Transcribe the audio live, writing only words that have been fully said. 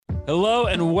Hello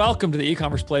and welcome to the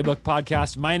e-commerce playbook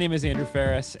podcast. My name is Andrew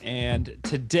Ferris, and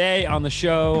today on the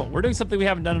show, we're doing something we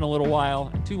haven't done in a little while,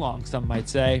 too long, some might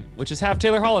say, which is have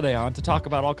Taylor Holiday on to talk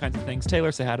about all kinds of things. Taylor,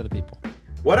 say hi to the people.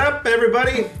 What up,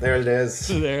 everybody? There it is.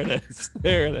 There it is.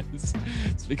 There it is.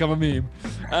 It's become a meme.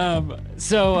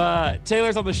 So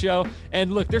Taylor's on the show,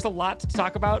 and look, there's a lot to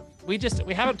talk about. We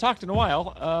haven't talked in a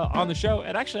while on the show,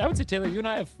 and actually, I would say, Taylor, you and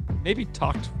I have maybe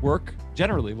talked work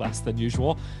generally less than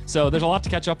usual. So there's a lot to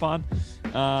catch up on,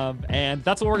 and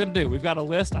that's what we're gonna do. We've got a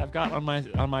list. I've got on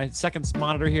my second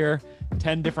monitor here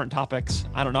 10 different topics.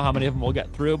 I don't know how many of them we'll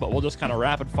get through, but we'll just kind of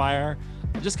rapid fire.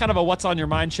 Just kind of a what's on your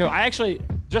mind show. I actually,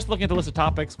 just looking at the list of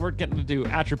topics, we're getting to do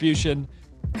attribution,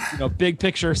 big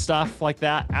picture stuff like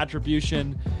that,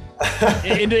 attribution,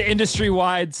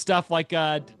 industry-wide stuff like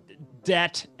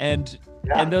debt and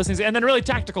those things, and then really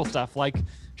tactical stuff like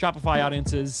Shopify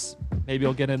audiences. Maybe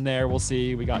you'll get in there. We'll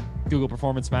see. We got Google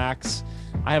Performance Max.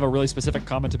 I have a really specific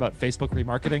comment about Facebook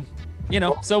remarketing.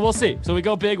 So we'll see. So we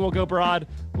go big, we'll go broad,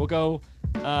 we'll go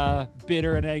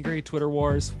bitter and angry, Twitter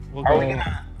wars.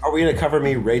 Are we gonna cover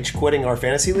me rage quitting our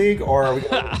fantasy league, or are we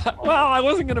gonna... Well, I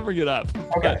wasn't gonna bring it up.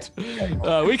 Okay.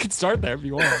 But, we could start there if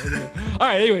you want. All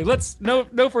right. Anyway, let's no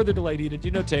further delay needed. You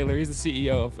know Taylor. He's the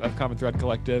CEO of Common Thread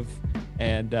Collective,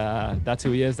 and that's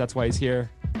who he is. That's why he's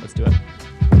here. Let's do it.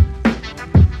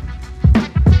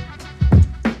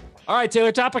 All right,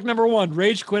 Taylor. Topic number 1: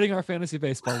 rage quitting our fantasy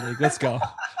baseball league. Let's go.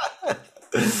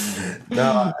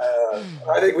 No,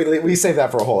 I think we save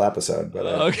that for a whole episode. But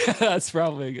okay, that's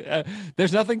probably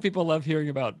there's nothing people love hearing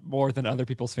about more than other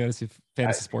people's fantasy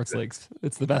sports leagues.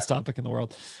 It's the best topic in the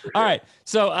world. All right,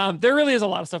 so there really is a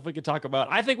lot of stuff we could talk about.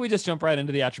 I think we just jump right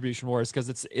into the attribution wars because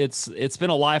it's been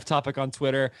a live topic on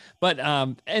Twitter. But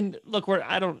and look,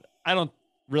 I don't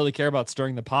really care about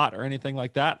stirring the pot or anything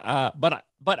like that.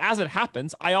 But as it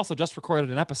happens, I also just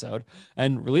recorded an episode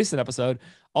and released an episode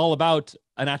all about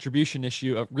an attribution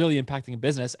issue of really impacting a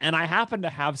business. And I happen to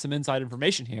have some inside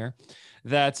information here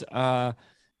that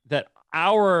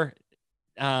our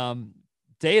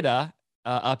data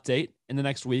update in the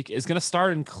next week is going to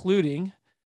start including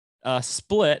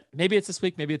split. Maybe it's this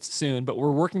week, maybe it's soon, but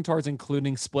we're working towards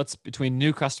including splits between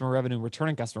new customer revenue and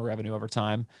returning customer revenue over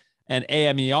time, and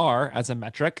AMER as a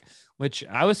metric, which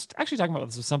I was actually talking about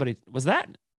this with somebody. Was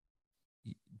that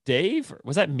Dave?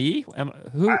 Was that me?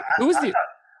 Who was the...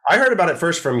 I heard about it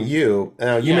first from you.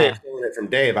 You may have stolen it from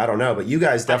Dave. I don't know, but you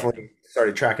guys definitely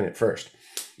started tracking it first.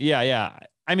 Yeah.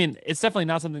 I mean, it's definitely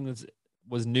not something that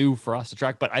was new for us to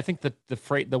track, but I think that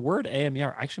the word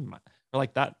AMER actually, or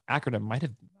like that acronym might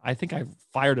have, I think I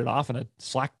fired it off in a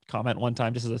Slack comment one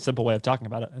time, just as a simple way of talking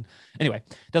about it. And anyway,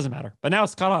 it doesn't matter, but now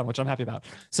it's caught on, which I'm happy about.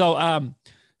 So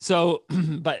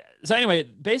anyway,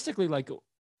 basically, like,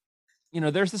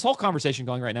 there's this whole conversation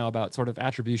going right now about sort of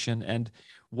attribution and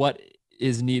what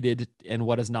is needed and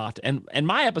what is not. And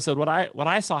my episode, what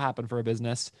I saw happen for a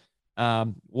business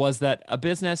was that a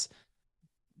business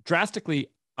drastically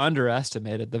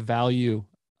underestimated the value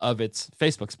of its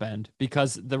Facebook spend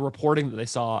because the reporting that they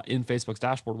saw in Facebook's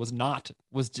dashboard was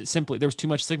simply, there was too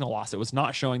much signal loss. It was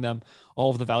not showing them all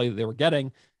of the value that they were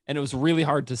getting. And it was really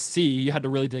hard to see. You had to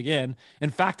really dig in. In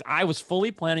fact, I was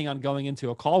fully planning on going into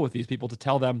a call with these people to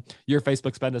tell them your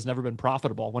Facebook spend has never been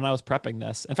profitable when I was prepping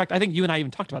this. In fact, I think you and I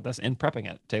even talked about this in prepping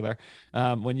it, Taylor,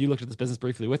 when you looked at this business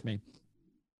briefly with me.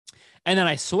 And then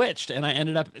I switched and I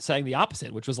ended up saying the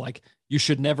opposite, which was like, you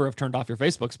should never have turned off your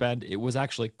Facebook spend. It was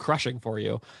actually crushing for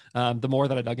you the more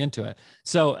that I dug into it.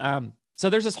 So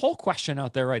there's this whole question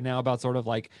out there right now about sort of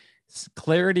like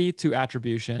clarity to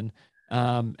attribution.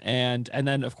 And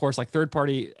then of course, like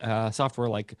third-party software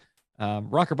like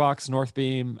Rockerbox,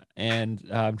 Northbeam,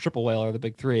 and Triple Whale are the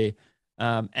big three.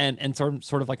 And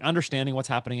sort of like understanding what's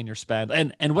happening in your spend.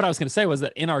 And what I was going to say was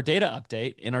that in our data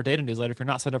update, in our data newsletter, if you're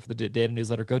not signed up for the data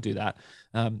newsletter, go do that.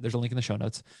 There's a link in the show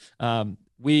notes.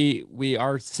 We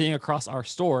are seeing across our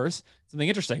stores something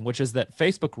interesting, which is that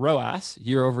Facebook ROAS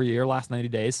year over year, last 90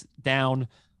 days, down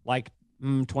like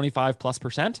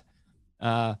 25+%.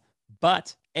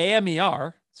 But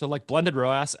AMER, so like blended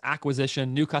ROAS,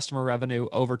 acquisition, new customer revenue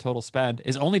over total spend,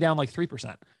 is only down like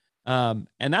 3%. And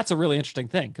that's a really interesting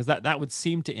thing because that would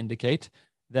seem to indicate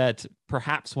that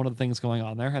perhaps one of the things going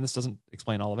on there, and this doesn't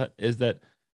explain all of it, is that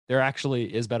there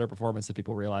actually is better performance than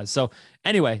people realize. So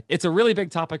anyway, it's a really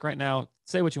big topic right now.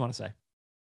 Say what you want to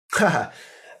say.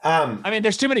 I mean,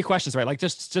 there's too many questions, right? Like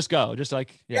just go, just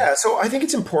like, yeah. So I think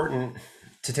it's important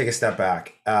to take a step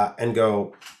back and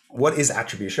go, what is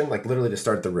attribution? Like literally to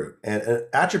start at the root. And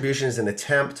attribution is an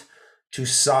attempt to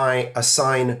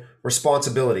assign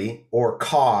responsibility or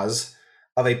cause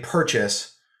of a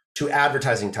purchase to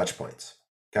advertising touch points.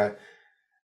 Okay.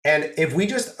 And if we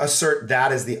just assert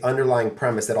that as the underlying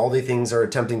premise that all the things are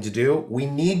attempting to do, we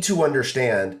need to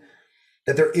understand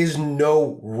that there is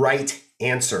no right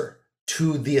answer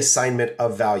to the assignment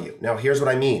of value. Now, here's what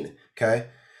I mean, okay?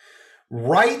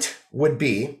 Right would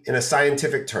be, in a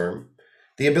scientific term,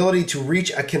 the ability to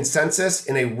reach a consensus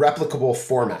in a replicable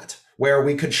format where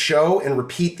we could show and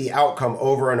repeat the outcome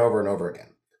over and over and over again.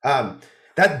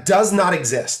 That does not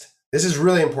exist. This is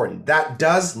really important. That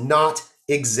does not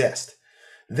exist.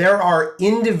 There are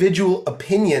individual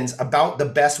opinions about the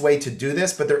best way to do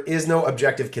this, but there is no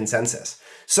objective consensus.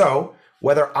 So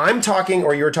whether I'm talking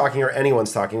or you're talking or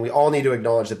anyone's talking, we all need to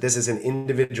acknowledge that this is an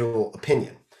individual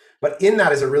opinion. But in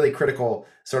that is a really critical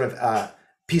sort of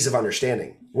piece of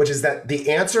understanding, which is that the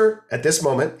answer at this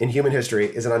moment in human history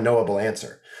is an unknowable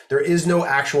answer. There is no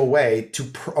actual way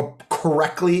to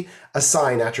correctly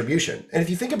assign attribution. And if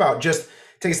you think about, just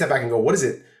take a step back and go, what is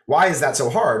it? Why is that so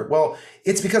hard? Well,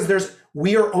 it's because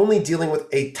we are only dealing with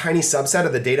a tiny subset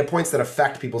of the data points that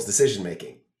affect people's decision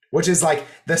making, which is like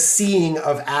the seeing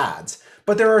of ads.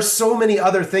 But there are so many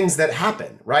other things that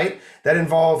happen, right? That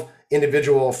involve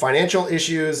individual financial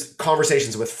issues,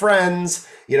 conversations with friends,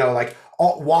 like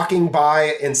walking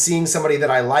by and seeing somebody that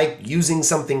I like using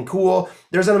something cool.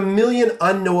 There's a million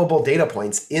unknowable data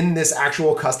points in this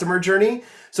actual customer journey.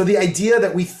 So the idea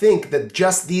that we think that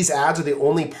just these ads are the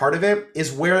only part of it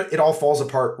is where it all falls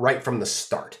apart right from the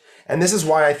start. And this is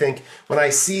why I think when I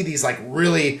see these like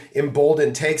really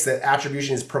emboldened takes that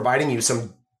attribution is providing you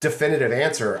some definitive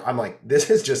answer, I'm like, this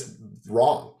is just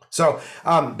wrong. So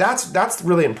that's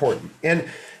really important. And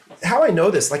how I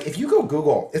know this, like if you go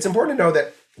Google, it's important to know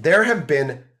that there have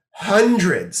been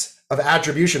hundreds of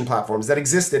attribution platforms that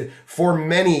existed for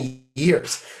many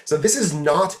years. So this is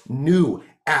not new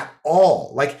at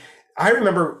all. Like I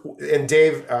remember, and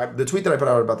Dave, the tweet that I put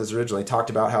out about this originally talked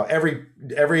about how every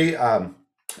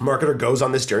marketer goes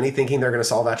on this journey thinking they're going to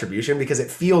solve attribution because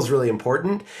it feels really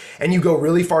important, and you go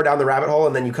really far down the rabbit hole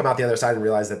and then you come out the other side and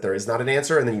realize that there is not an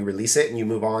answer, and then you release it and you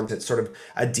move on to sort of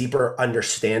a deeper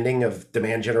understanding of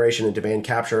demand generation and demand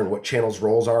capture and what channels'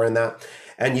 roles are in that,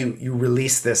 and you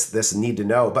release this need to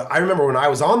know. But I remember when I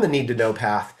was on the need to know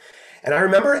path, and I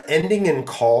remember ending in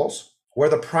calls where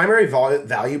the primary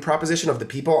value proposition of the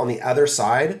people on the other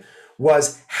side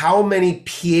was how many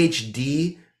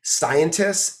PhD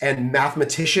scientists and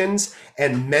mathematicians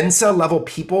and Mensa level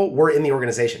people were in the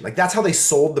organization. Like that's how they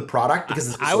sold the product.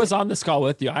 Because I was on this call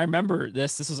with you. I remember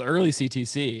this. This was early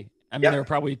CTC. I mean, There were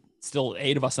probably still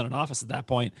 8 of us in an office at that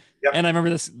point. Yep. And I remember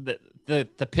this.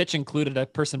 The pitch included a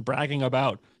person bragging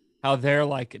about how their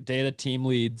like data team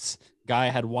leads guy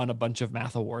had won a bunch of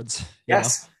math awards.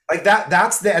 Yes. Like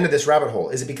that's the end of this rabbit hole.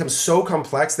 Is it becomes so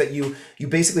complex that you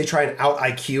basically try and out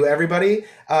IQ everybody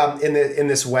in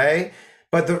this way.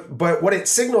 But what it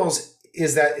signals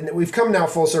is that we've come now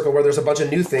full circle where there's a bunch of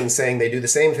new things saying they do the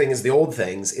same thing as the old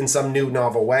things in some new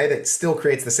novel way that still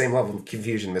creates the same level of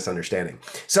confusion, misunderstanding.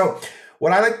 So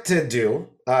what I like to do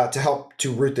to help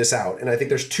to root this out, and I think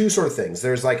there's 2 sort of things.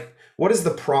 There's like, what is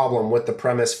the problem with the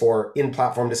premise for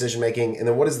in-platform decision-making? And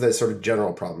then what is the sort of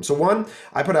general problem? So one,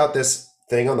 I put out this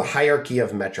thing on the hierarchy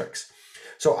of metrics.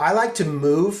 So I like to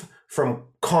move from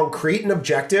concrete and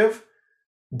objective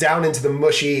down into the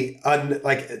mushy,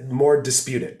 more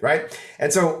disputed, right?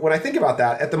 And so when I think about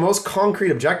that, at the most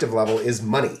concrete objective level is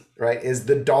money, right? Is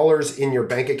the dollars in your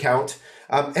bank account.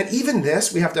 And even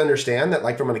this, we have to understand that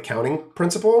like from an accounting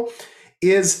principle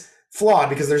is flawed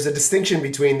because there's a distinction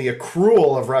between the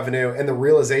accrual of revenue and the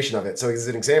realization of it. So as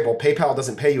an example, PayPal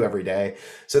doesn't pay you every day.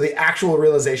 So the actual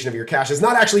realization of your cash is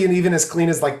not actually even as clean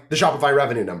as like the Shopify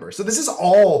revenue number. So this is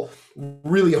all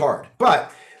really hard.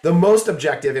 But the most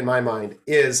objective in my mind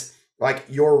is like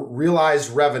your realized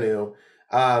revenue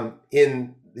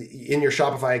in your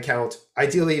Shopify account,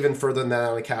 ideally even further than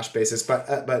that on a cash basis,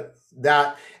 but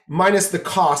that minus the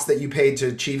cost that you paid to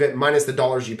achieve it, minus the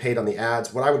dollars you paid on the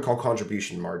ads, what I would call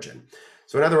contribution margin.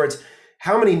 So in other words,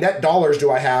 how many net dollars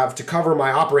do I have to cover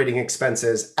my operating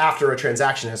expenses after a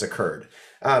transaction has occurred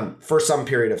for some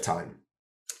period of time?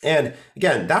 And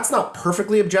again, that's not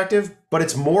perfectly objective, but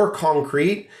it's more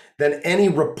concrete than any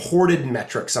reported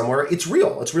metric somewhere. It's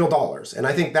real dollars. And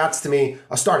I think that's, to me,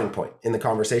 a starting point in the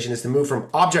conversation, is to move from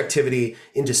objectivity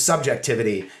into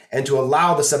subjectivity and to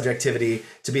allow the subjectivity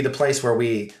to be the place where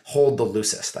we hold the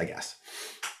loosest, I guess.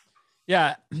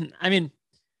 Yeah. I mean,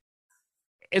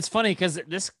 it's funny because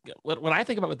what I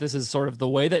think about with this is sort of the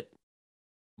way that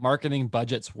marketing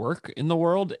budgets work in the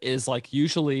world is like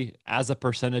usually as a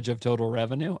percentage of total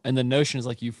revenue. And the notion is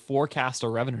like you forecast a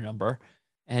revenue number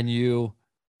and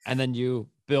then you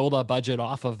build a budget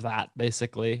off of that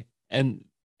basically. And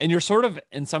you're sort of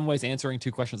in some ways answering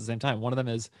 2 questions at the same time. One of them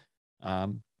is,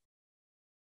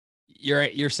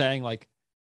 you're saying like,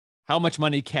 how much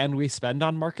money can we spend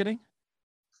on marketing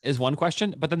is one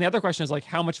question. But then the other question is like,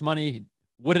 how much money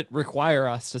would it require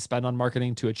us to spend on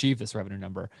marketing to achieve this revenue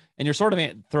number? And you're sort of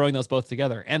throwing those both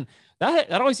together. And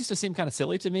that always used to seem kind of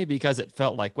silly to me, because it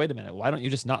felt like, wait a minute, why don't you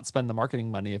just not spend the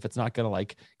marketing money if it's not going to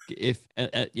like, if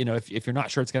you're not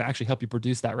sure it's going to actually help you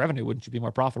produce that revenue, wouldn't you be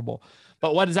more profitable?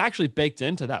 But what is actually baked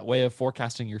into that way of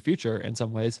forecasting your future in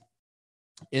some ways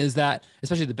is that,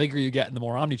 especially the bigger you get and the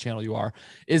more omni-channel you are,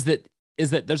 is that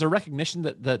there's a recognition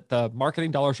that the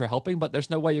marketing dollars are helping, but there's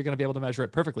no way you're going to be able to measure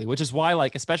it perfectly, which is why,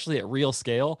 like, especially at real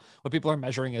scale, what people are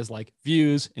measuring is like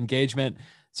views, engagement,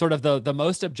 sort of the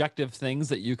most objective things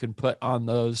that you can put on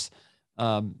those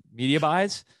media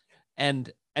buys,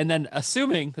 and then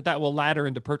assuming that will ladder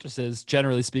into purchases,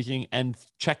 generally speaking, and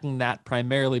checking that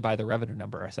primarily by the revenue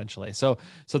number, essentially. So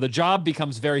the job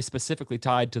becomes very specifically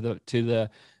tied to the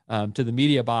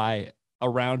media buy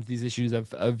around these issues of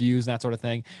views and that sort of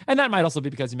thing. And that might also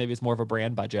be because maybe it's more of a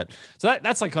brand budget. So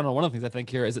that's like kind of one of the things I think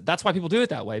here is that's why people do it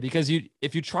that way, because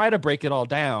if you try to break it all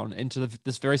down into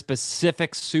this very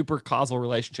specific super causal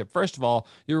relationship, first of all,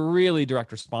 you're really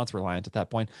direct response reliant at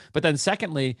that point. But then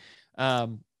secondly,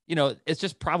 it's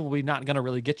just probably not going to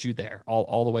really get you there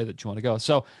all the way that you want to go.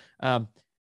 So, and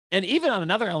even on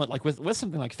another element, like with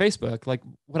something like Facebook, like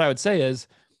what I would say is,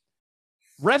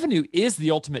 revenue is the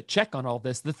ultimate check on all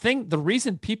this. The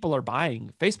reason people are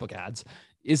buying Facebook ads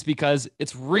is because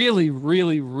it's really,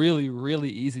 really, really,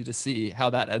 really easy to see how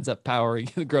that ends up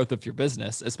powering the growth of your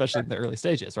business, especially in the early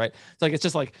stages, right? It's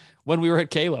just like when we were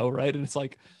at Kalo, right? And it's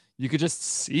like, you could just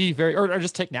see or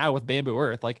just take now with Bamboo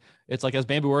Earth. Like, it's like as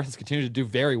Bamboo Earth has continued to do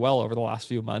very well over the last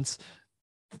few months,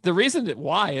 the reason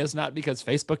why is not because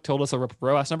Facebook told us a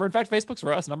ROAS number. In fact, Facebook's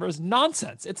ROAS number is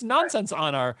nonsense. It's nonsense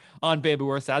on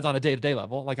Bamboo Earth ads on a day-to-day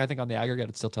level. Like, I think on the aggregate,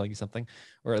 it's still telling you something,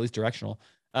 or at least directional.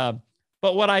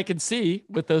 But what I can see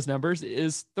with those numbers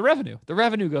is the revenue. The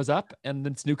revenue goes up, and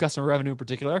it's new customer revenue in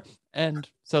particular. And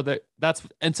so that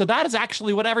is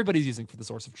actually what everybody's using for the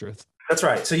source of truth. That's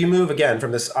right. So you move again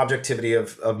from this objectivity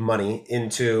of money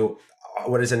into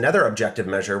what is another objective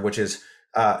measure, which is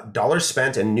dollars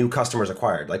spent and new customers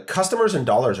acquired. Like, customers and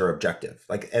dollars are objective.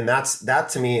 Like, and that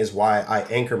to me is why I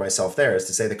anchor myself there, is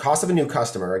to say the cost of a new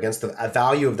customer against the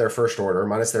value of their first order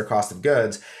minus their cost of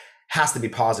goods has to be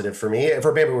positive for me.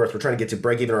 For Bamboo Earth, we're trying to get to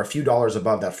break even or a few dollars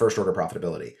above that first order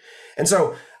profitability. And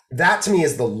so that to me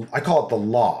is I call it the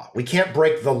law. We can't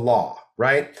break the law,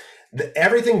 right?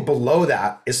 Everything below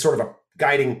that is sort of a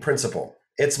guiding principle.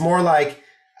 It's more like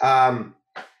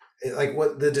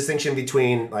what the distinction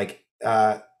between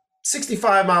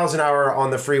 65 miles an hour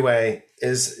on the freeway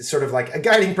is sort of like a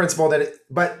guiding principle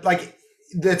but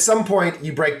at some point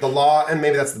you break the law, and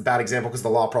maybe that's the bad example because the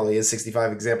law probably is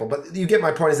 65 example, but you get my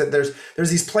point, is that there's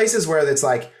these places where it's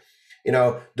like,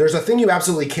 there's a thing you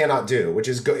absolutely cannot do, which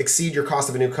is go exceed your cost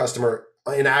of a new customer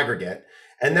in aggregate.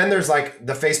 And then there's like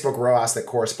the Facebook ROAS that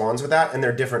corresponds with that, and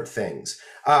they're different things.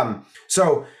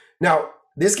 So now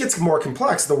this gets more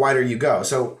complex the wider you go.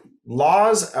 So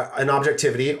laws and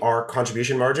objectivity are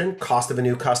contribution margin, cost of a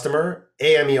new customer,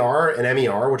 AMER and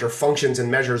MER, which are functions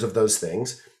and measures of those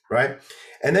things, right?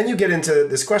 And then you get into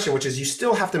this question, which is you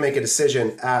still have to make a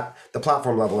decision at the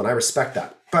platform level, and I respect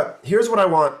that. But here's what I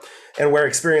want, and where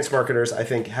experienced marketers, I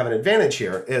think, have an advantage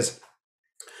here, is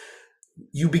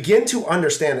you begin to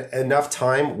understand enough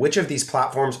time which of these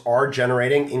platforms are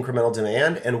generating incremental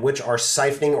demand and which are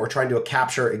siphoning or trying to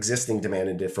capture existing demand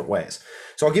in different ways.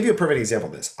 So I'll give you a perfect example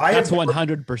of this. That's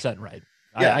 100% right.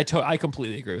 Yeah. I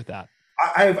completely agree with that.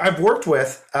 I've worked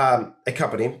with a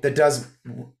company that does,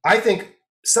 I think,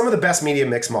 some of the best media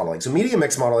mix modeling. So media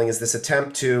mix modeling is this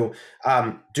attempt to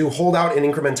do holdout and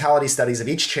incrementality studies of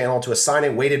each channel to assign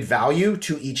a weighted value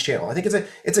to each channel. I think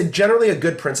it's a generally a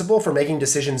good principle for making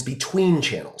decisions between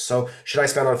channels. So should I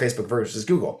spend on Facebook versus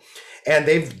Google? And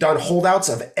they've done holdouts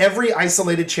of every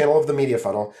isolated channel of the media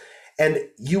funnel. And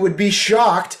you would be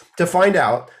shocked to find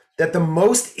out that the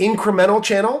most incremental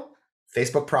channel,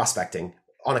 Facebook prospecting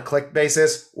on a click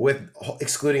basis with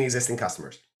excluding existing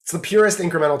customers. It's the purest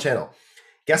incremental channel.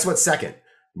 Guess what's second?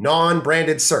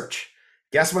 Non-branded search.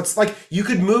 Guess what's you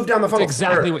could move down the funnel. It's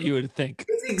exactly what you would think.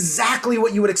 It's exactly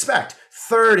what you would expect.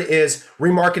 Third is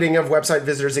remarketing of website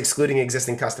visitors excluding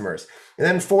existing customers. And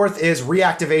then fourth is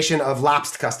reactivation of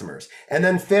lapsed customers. And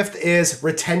then fifth is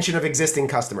retention of existing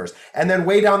customers. And then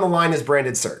way down the line is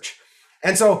branded search.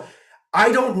 And so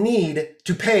I don't need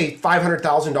to pay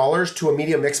 $500,000 to a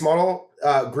media mix model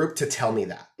group to tell me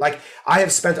that. I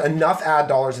have spent enough ad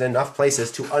dollars in enough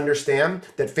places to understand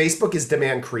that Facebook is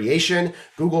demand creation,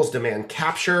 Google's demand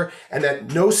capture, and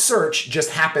that no search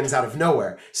just happens out of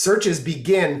nowhere. Searches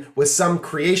begin with some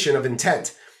creation of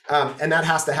intent. And that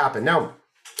has to happen. Now,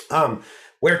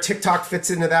 where TikTok fits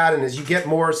into that, and as you get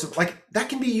more, like that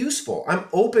can be useful. I'm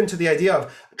open to the idea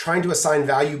of trying to assign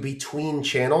value between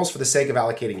channels for the sake of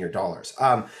allocating your dollars.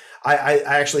 I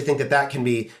actually think that can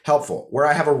be helpful. Where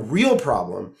I have a real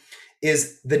problem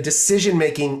is the decision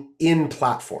making in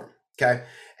platform. Okay,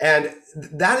 and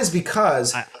that is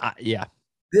because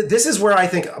this is where I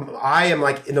think I am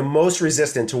like the most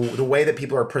resistant to the way that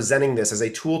people are presenting this as a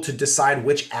tool to decide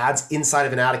which ads inside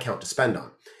of an ad account to spend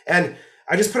on. And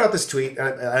I just put out this tweet,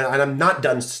 and I'm not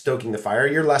done stoking the fire.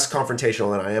 You're less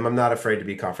confrontational than I am. I'm not afraid to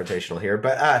be confrontational here.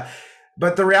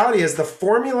 But the reality is the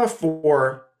formula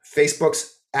for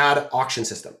Facebook's ad auction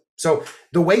system. So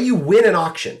the way you win an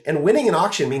auction, and winning an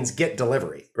auction means get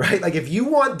delivery, right? Like if you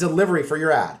want delivery for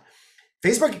your ad,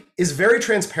 Facebook is very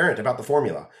transparent about the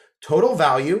formula. Total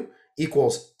value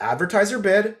equals advertiser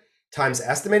bid times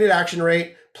estimated action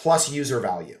rate plus user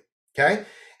value, okay?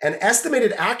 An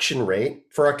estimated action rate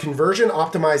for a conversion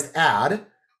optimized ad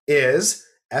is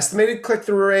estimated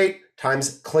click-through rate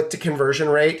times click to conversion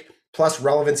rate plus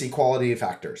relevancy quality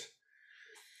factors.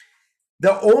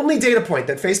 The only data point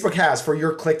that Facebook has for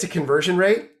your click to conversion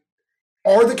rate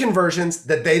are the conversions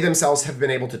that they themselves have been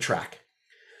able to track.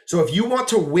 So if you want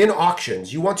to win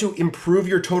auctions, you want to improve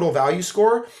your total value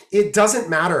score, it doesn't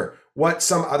matter what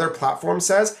some other platform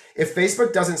says. If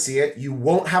Facebook doesn't see it, you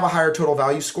won't have a higher total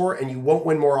value score and you won't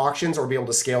win more auctions or be able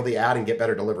to scale the ad and get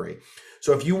better delivery.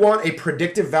 So if you want a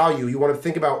predictive value, you want to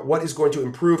think about what is going to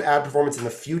improve ad performance in the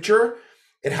future,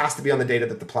 it has to be on the data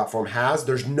that the platform has.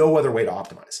 There's no other way to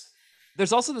optimize.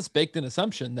 There's also this baked in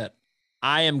assumption that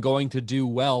I am going to do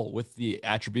well with the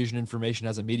attribution information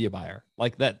as a media buyer.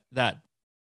 Like that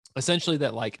essentially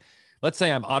that, like, let's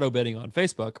say I'm auto bidding on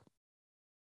Facebook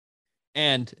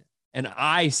and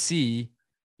I see,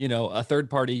 a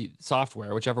third-party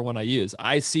software, whichever one I use,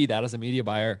 I see that as a media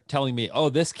buyer telling me, oh,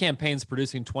 this campaign's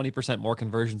producing 20% more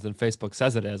conversions than Facebook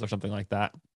says it is, or something like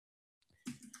that,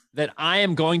 that I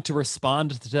am going to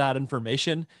respond to that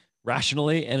information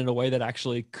rationally and in a way that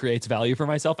actually creates value for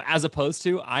myself, as opposed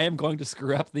to I am going to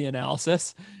screw up the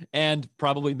analysis and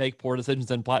probably make poor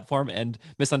decisions in platform and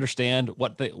misunderstand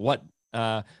what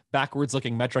backwards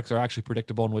looking metrics are actually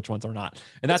predictable and which ones are not.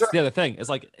 And that's the other thing. Is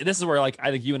like, this is where, like,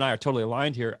 I think you and I are totally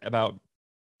aligned here about,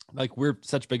 like, we're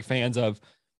such big fans of,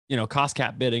 cost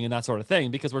cap bidding and that sort of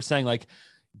thing, because we're saying, like,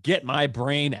 get my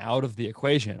brain out of the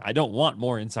equation. I don't want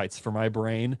more insights for my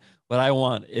brain. What I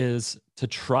want is to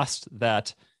trust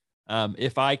that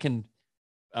if I can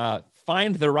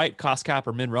find the right cost cap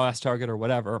or min ROAS target or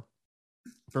whatever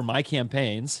for my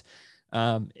campaigns,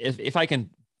 if I can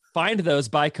find those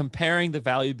by comparing the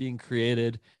value being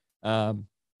created that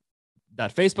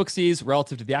Facebook sees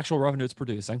relative to the actual revenue it's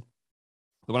producing,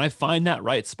 but when I find that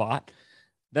right spot,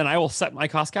 then I will set my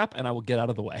cost cap and I will get out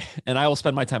of the way and I will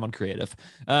spend my time on creative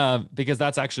because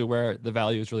that's actually where the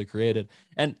value is really created.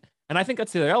 And I think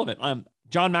that's the other element.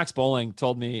 John Max Bowling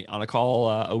told me on a call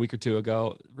a week or two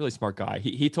ago, really smart guy.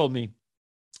 He told me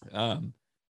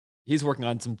he's working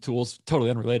on some tools totally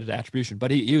unrelated to attribution,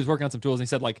 but he was working on some tools and he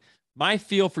said, like, my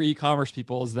feel for e-commerce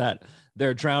people is that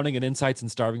they're drowning in insights and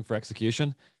starving for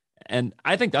execution. And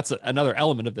I think that's another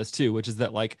element of this too, which is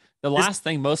that, like, the last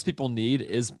thing most people need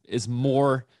is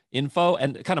more info.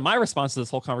 And kind of my response to this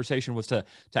whole conversation was to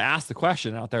ask the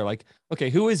question out there, like, okay,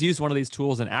 who has used one of these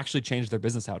tools and actually changed their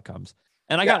business outcomes?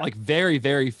 And I got like very,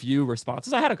 very few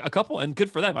responses. I had a couple, and good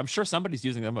for them. I'm sure somebody's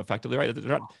using them effectively, right?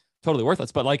 They're not totally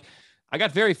worthless, but, like, I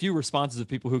got very few responses of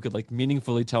people who could, like,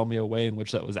 meaningfully tell me a way in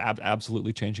which that was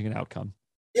absolutely changing an outcome.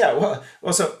 Yeah,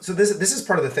 well, so this is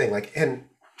part of the thing, like, and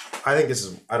I think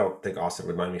I don't think Austin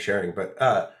would mind me sharing, but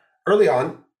early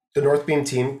on, the Northbeam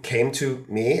team came to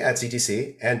me at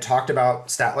CTC and talked about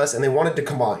Statless, and they wanted to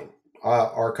combine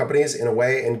our companies in a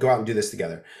way and go out and do this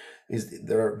together.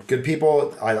 They're good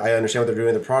people. I understand what they're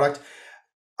doing in the product.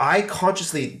 I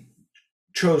consciously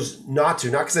chose not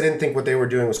because I didn't think what they were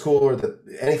doing was cool or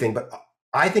anything, but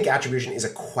I think attribution is a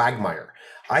quagmire.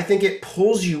 I think it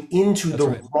pulls you into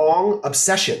wrong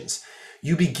obsessions.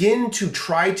 You begin to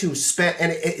try to spend,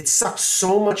 and it sucks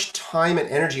so much time and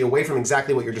energy away from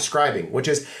exactly what you're describing, which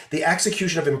is the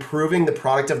execution of improving the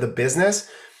product of the business.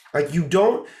 Like,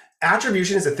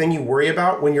 attribution is a thing you worry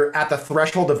about when you're at the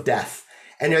threshold of death.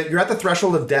 And you're at the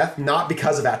threshold of death, not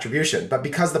because of attribution, but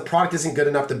because the product isn't good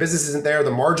enough, the business isn't there, the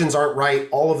margins aren't right,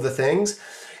 all of the things.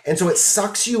 And so it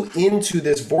sucks you into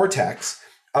this vortex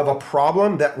of a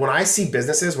problem that, when I see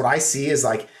businesses, what I see is,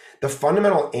 like, the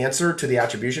fundamental answer to the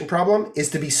attribution problem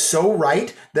is to be so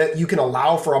right that you can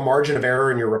allow for a margin of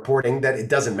error in your reporting that it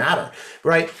doesn't matter,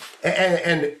 right?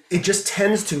 And it just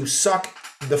tends to suck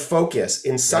the focus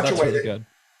in such a way that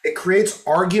it creates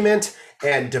argument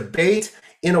and debate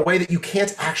in a way that you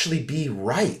can't actually be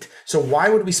right. So why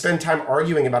would we spend time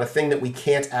arguing about a thing that we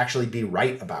can't actually be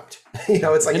right about?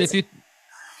 It's like And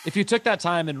if you took that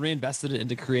time and reinvested it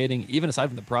into creating, even aside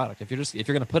from the product, if you're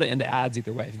going to put it into ads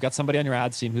either way, if you've got somebody on your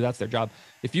ads team who that's their job,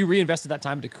 if you reinvested that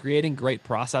time into creating great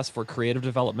process for creative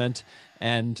development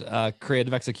and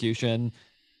creative execution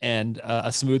and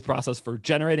a smooth process for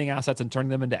generating assets and turning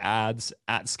them into ads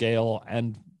at scale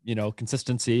and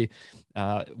consistency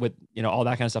with all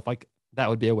that kind of stuff, like that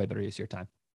would be a way better use of your time.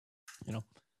 Yep,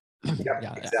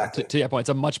 Yeah, exactly. to your point, it's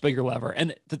a much bigger lever,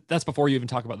 and that's before you even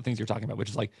talk about the things you're talking about, which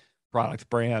is like product,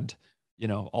 brand,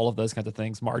 all of those kinds of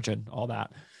things, margin, all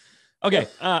that. Okay,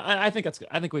 I think that's good.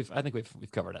 I think we've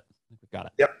covered it. I think we've got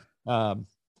it. Yep.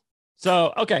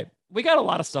 So okay, we got a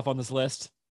lot of stuff on this list.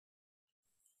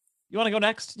 You want to go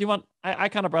next? I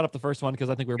kind of brought up the first one because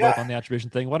I think we were both on the attribution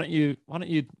thing. Why don't you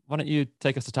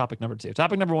take us to topic number 2?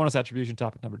 Topic number 1 is attribution.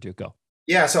 Topic number 2, go.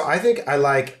 Yeah. So I think I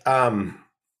like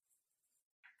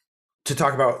to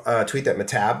talk about a tweet that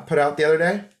Metab put out the other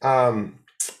day.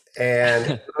 And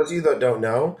for those of you that don't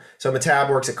know, so Metab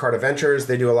works at Carta Ventures.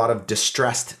 They do a lot of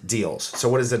distressed deals. So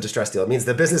what is a distressed deal? It means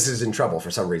the business is in trouble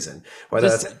for some reason. Whether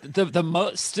that's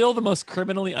still the most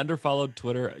criminally underfollowed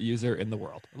Twitter user in the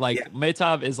world. Like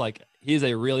Metab is like, he's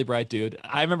a really bright dude.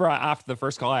 I remember after the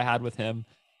first call I had with him,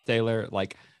 Taylor,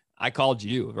 like I called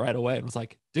you right away and was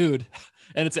like, dude,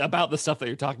 and it's about the stuff that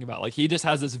you're talking about. Like he just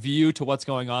has this view to what's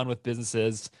going on with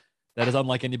businesses that is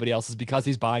unlike anybody else's because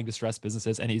he's buying distressed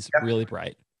businesses and he's really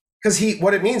bright. Because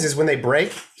what it means is when they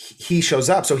break, he shows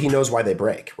up, so he knows why they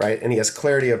break, right? And he has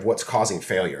clarity of what's causing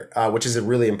failure, which is a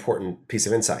really important piece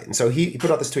of insight. And so he put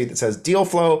out this tweet that says, deal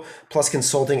flow plus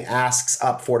consulting asks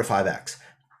up 4 to 5x.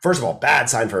 First of all, bad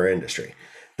sign for our industry.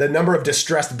 The number of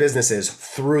distressed businesses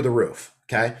through the roof,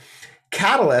 okay?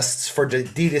 Catalysts for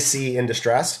D2C in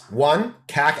distress. 1,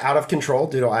 CAC out of control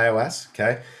due to iOS,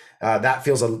 okay? That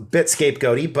feels a bit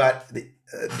scapegoaty, but the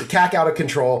CAC out of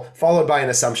control, followed by an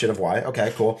assumption of why.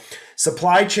 Okay, cool.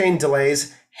 Supply chain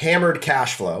delays, hammered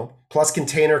cash flow, plus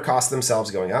container costs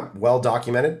themselves going up. Well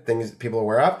documented, things people are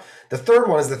aware of. The third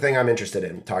one is the thing I'm interested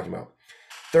in talking about.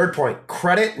 Third point,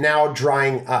 credit now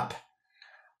drying up.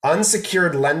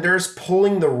 Unsecured lenders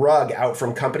pulling the rug out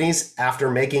from companies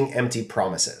after making empty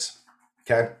promises.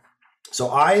 Okay,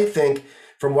 so I think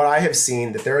from what I have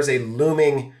seen that there is a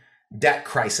looming debt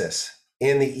crisis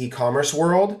in the e-commerce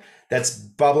world that's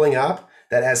bubbling up,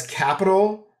 that as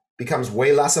capital becomes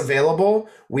way less available,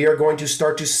 we are going to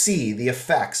start to see the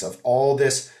effects of all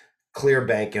this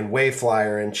Clearbank and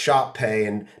Wayflyer and ShopPay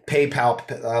and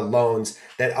PayPal loans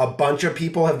that a bunch of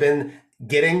people have been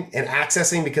getting and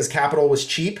accessing because capital was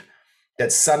cheap,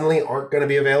 that suddenly aren't going to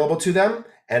be available to them,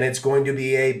 and it's going to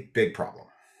be a big problem.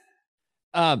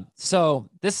 So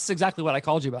this is exactly what I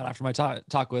called you about after my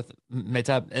talk with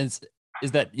Metab, and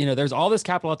is that there's all this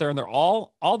capital out there, and they're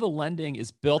all the lending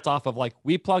is built off of like,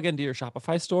 we plug into your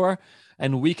Shopify store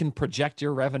and we can project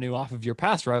your revenue off of your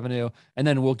past revenue, and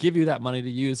then we'll give you that money to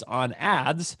use on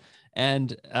ads,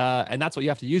 and that's what you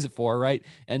have to use it for, right?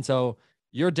 And so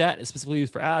your debt is specifically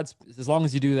used for ads. As long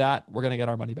as you do that, we're going to get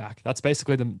our money back. That's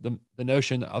basically the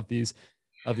notion of these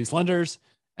lenders.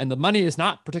 And the money is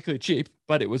not particularly cheap,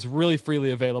 but it was really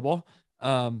freely available.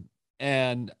 And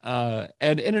in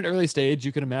an early stage,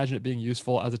 you can imagine it being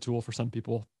useful as a tool for some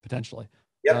people potentially.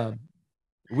 Yep.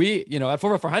 We at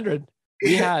 400,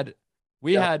 we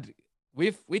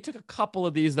took a couple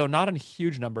of these, though not in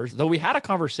huge numbers. Though we had a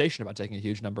conversation about taking a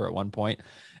huge number at one point,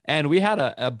 and we had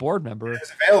a board member. It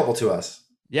was available to us.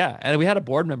 Yeah, and we had a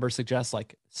board member suggest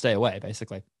like stay away,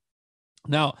 basically.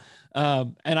 Now,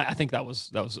 and I think that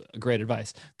was great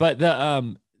advice. But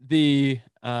the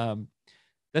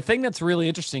thing that's really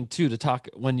interesting too to talk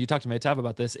when you talk to Metab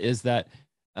about this is that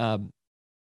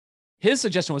his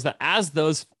suggestion was that as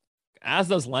those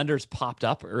lenders popped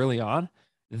up early on,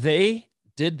 they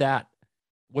did that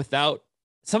without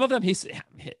some of them.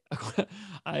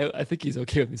 I think he's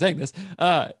okay with me saying this,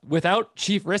 without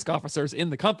chief risk officers in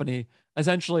the company,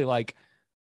 essentially like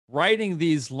writing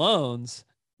these loans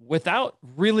without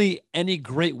really any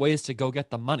great ways to go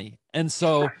get the money. And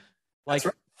so like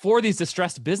for these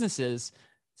distressed businesses,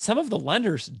 some of the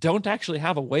lenders don't actually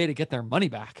have a way to get their money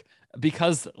back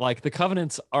because like the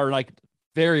covenants are like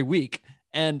very weak.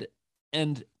 And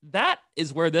that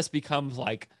is where this becomes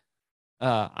like,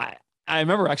 I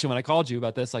remember actually when I called you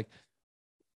about this, like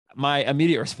my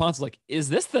immediate response was like, is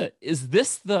this the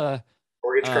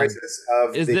mortgage crisis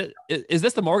is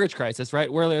this the mortgage crisis,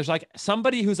 right? Where there's like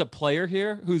somebody who's a player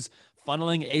here who's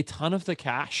funneling a ton of the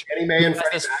cash.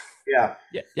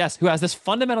 Yes, who has this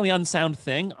fundamentally unsound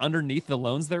thing underneath the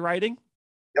loans they're writing.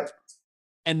 Yep.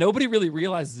 and nobody really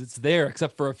realizes it's there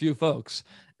except for a few folks.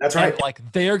 That's And right.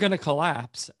 like they're going to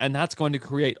collapse, and that's going to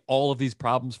create all of these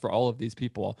problems for all of these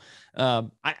people.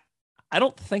 I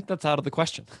don't think that's out of the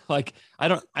question. Like I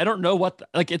don't know what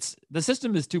like it's the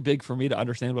system is too big for me to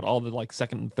understand what all the like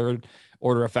second and third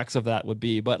order effects of that would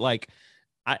be. But like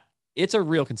I it's a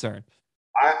real concern.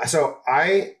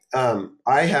 I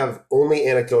have only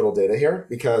anecdotal data here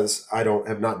because I don't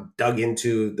have not dug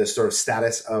into the sort of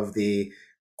status of the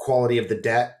quality of the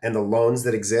debt and the loans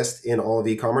that exist in all of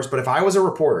e-commerce. But if I was a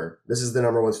reporter, this is the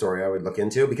number one story I would look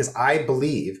into, because I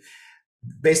believe,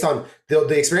 based on the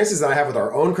experiences that I have with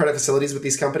our own credit facilities with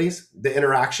these companies, the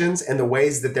interactions and the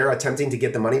ways that they're attempting to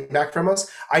get the money back from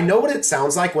us, I know what it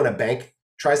sounds like when a bank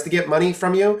tries to get money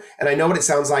from you. And I know what it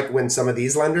sounds like when some of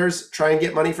these lenders try and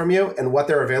get money from you, and what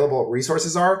their available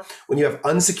resources are when you have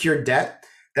unsecured debt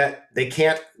that they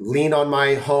can't lean on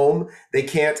my home. They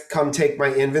can't come take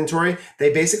my inventory.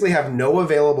 They basically have no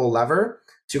available lever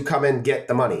to come and get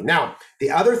the money. Now,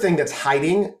 the other thing that's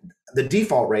hiding the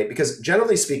default rate, because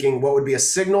generally speaking, what would be a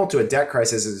signal to a debt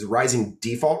crisis is rising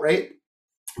default rate.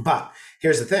 But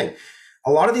here's the thing.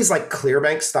 A lot of these like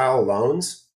Clearbank style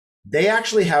loans, they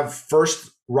actually have first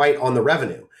right on the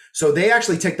revenue. So they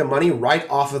actually take the money right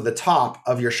off of the top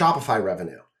of your Shopify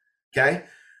revenue. Okay.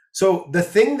 So the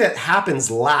thing that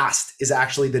happens last is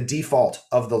actually the default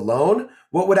of the loan.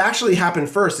 What would actually happen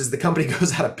first is the company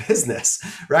goes out of business,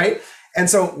 right? And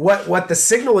so what the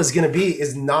signal is going to be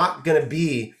is not going to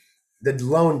be the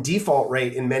loan default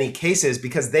rate in many cases,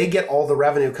 because they get all the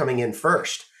revenue coming in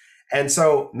first. And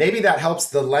so maybe that helps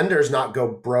the lenders not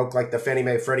go broke like the Fannie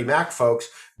Mae, Freddie Mac folks.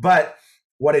 But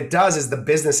what it does is the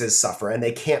businesses suffer and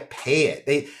they can't pay it.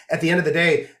 They, at the end of the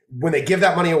day, when they give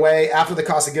that money away after the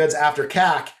cost of goods, after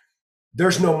CAC,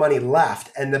 there's no money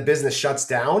left and the business shuts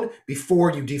down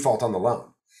before you default on the loan.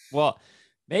 Well,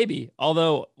 maybe.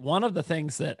 Although one of the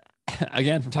things that,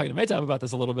 again, from talking to Maytap about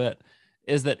this a little bit,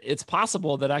 is that it's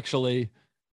possible that actually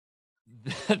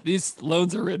these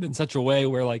loans are written in such a way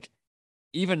where like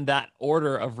even that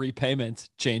order of repayment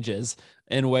changes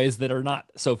in ways that are not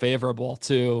so favorable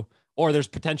to, or there's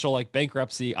potential like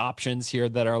bankruptcy options here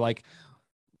that are like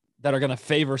that are going to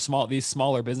favor these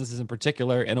smaller businesses in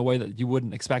particular in a way that you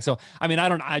wouldn't expect. So I mean,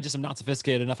 I just am not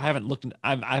sophisticated enough. I haven't looked.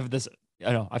 I have this.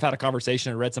 I know I've had a conversation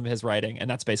and read some of his writing, and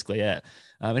that's basically it.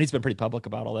 And he's been pretty public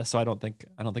about all this, so I don't think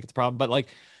it's a problem. But like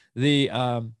the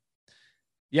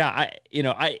yeah,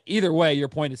 I either way, your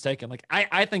point is taken. Like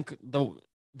I think the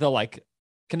like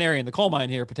canary in the coal mine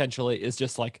here potentially is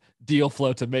just like deal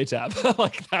flow to Maytap.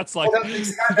 Like that's like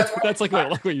that's like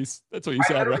what you that's what you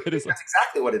said, right? That's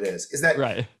exactly what it is. Is that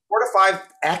right? 4 to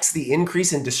 5x the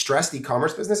increase in distressed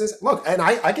e-commerce businesses. Look, and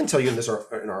I can tell you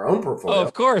in our own portfolio. Oh,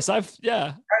 of course,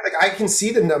 yeah. Like I can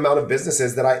see the amount of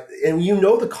businesses that and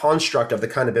the construct of the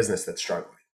kind of business that's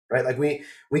struggling. Right? Like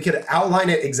we could outline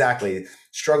it exactly.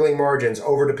 Struggling margins,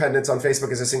 over dependence on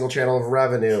Facebook as a single channel of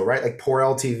revenue, right? Like poor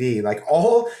LTV, like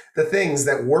all the things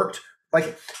that worked.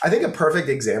 Like I think a perfect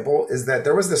example is that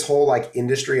there was this whole like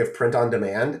industry of print on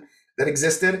demand that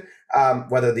existed.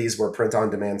 Whether these were print on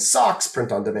demand socks,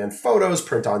 print on demand photos,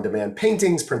 print on demand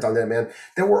paintings, print on demand,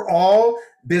 there were all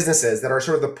businesses that are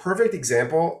sort of the perfect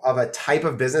example of a type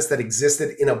of business that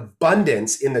existed in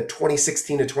abundance in the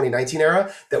 2016 to 2019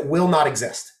 era that will not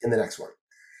exist in the next one,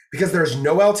 because there's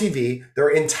no LTV. They're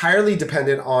entirely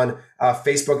dependent on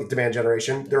Facebook demand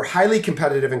generation. They're highly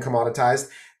competitive and commoditized.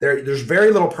 There's very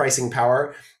little pricing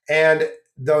power, and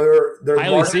they're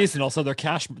highly seasonal. So they're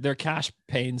cash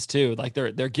pains too. Like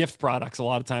they're gift products a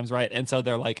lot of times, right? And so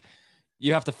they're like,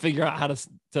 you have to figure out how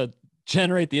to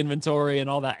generate the inventory and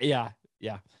all that. Yeah.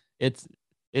 It's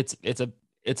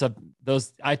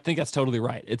those. I think that's totally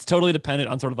right. It's totally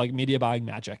dependent on sort of like media buying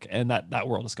magic, and that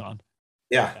world is gone.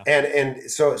 Yeah. And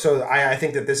so I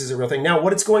think that this is a real thing. Now,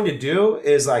 what it's going to do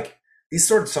is like these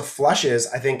sorts of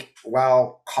flushes, I think,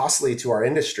 while costly to our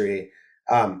industry,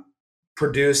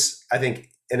 produce, I think,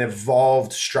 an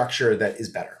evolved structure that is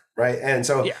better. Right. And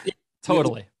so yeah,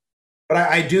 totally. But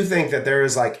I do think that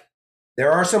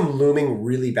there are some looming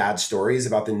really bad stories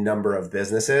about the number of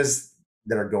businesses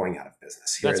that are going out of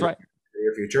business here. That's right. In the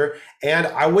near future. And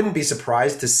I wouldn't be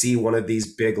surprised to see one of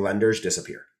these big lenders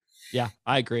disappear. Yeah,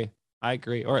 I agree.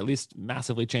 Or at least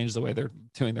massively change the way they're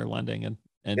doing their lending. And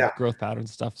Yeah. growth patterns and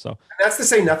stuff. So That's to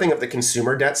say nothing of the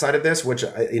consumer debt side of this, which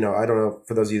I don't know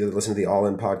for those of you that listen to the All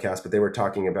In podcast, but they were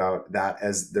talking about that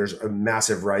as there's a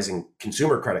massive rising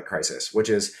consumer credit crisis, which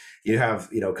is you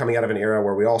have coming out of an era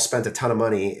where we all spent a ton of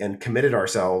money and committed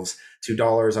ourselves to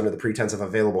dollars under the pretense of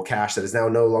available cash that is now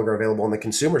no longer available on the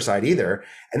consumer side either.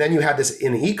 And then you had this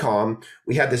in e-com,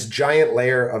 we had this giant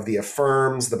layer of the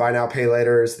Affirms, the buy now pay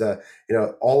laters, the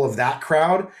all of that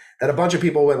crowd that a bunch of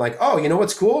people went like, oh, you know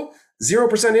what's cool?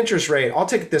 0% interest rate. I'll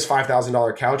take this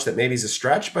 $5,000 couch that maybe is a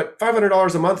stretch, but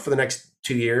 $500 a month for the next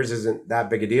 2 years isn't that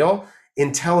big a deal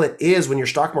until it is when your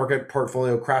stock market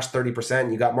portfolio crashed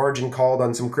 30%. You got margin called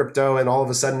on some crypto and all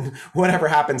of a sudden whatever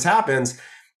happens.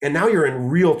 And now you're in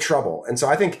real trouble. And so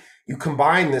I think you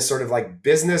combine this sort of like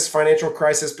business financial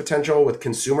crisis potential with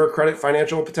consumer credit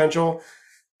financial potential.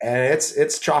 And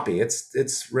it's choppy.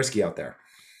 It's risky out there.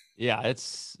 Yeah.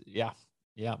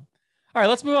 Yeah. All right,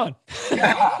 let's move on.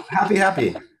 Yeah,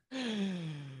 happy.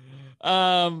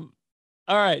 All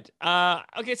right.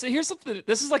 Okay, so here's something.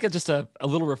 This is like just a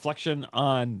little reflection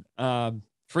on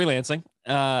freelancing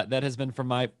that has been from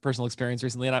my personal experience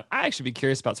recently. And I actually be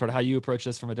curious about sort of how you approach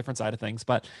this from a different side of things.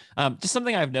 But just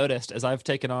something I've noticed as I've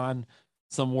taken on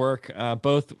some work,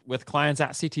 both with clients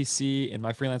at CTC in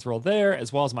my freelance role there,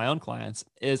 as well as my own clients,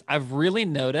 is I've really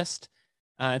noticed,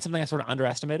 and something I sort of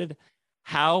underestimated,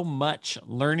 how much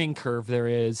learning curve there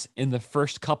is in the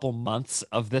first couple months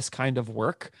of this kind of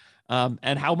work,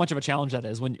 and how much of a challenge that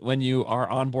is when you are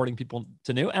onboarding people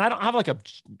to new. And I don't have like a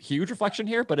huge reflection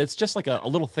here, but it's just like a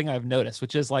little thing I've noticed,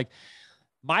 which is like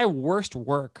my worst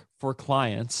work for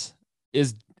clients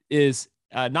is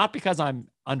not because I'm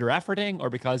under efforting or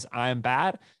because I'm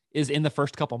bad, is in the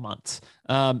first couple months.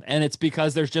 And it's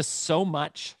because there's just so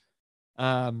much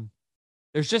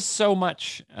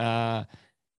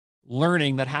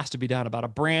learning that has to be done about a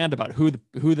brand, about who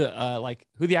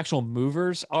the actual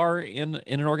movers are in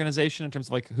an organization in terms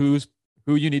of like who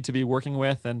you need to be working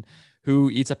with and who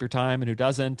eats up your time and who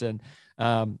doesn't. And,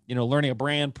 learning a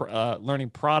brand,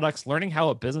 learning products, learning how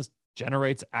a business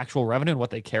generates actual revenue and what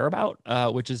they care about,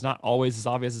 which is not always as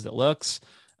obvious as it looks.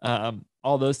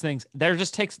 All those things, there's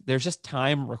just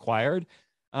time required.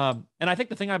 And I think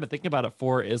the thing I've been thinking about it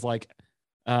for is like,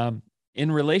 in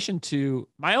relation to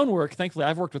my own work, thankfully,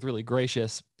 I've worked with really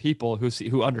gracious people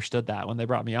who understood that when they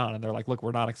brought me on, and they're like, "Look,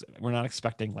 we're not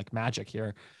expecting like magic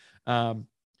here."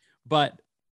 But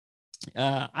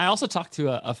I also talked to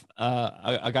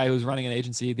a guy who was running an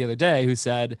agency the other day who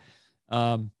said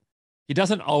he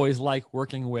doesn't always like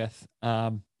working with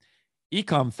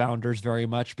e-com founders very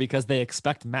much because they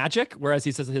expect magic, whereas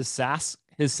he says his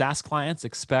SaaS clients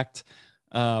expect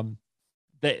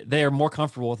they are more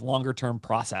comfortable with longer term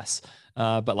process.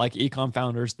 But like e-com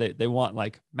founders, they want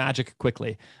like magic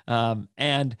quickly.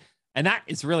 And that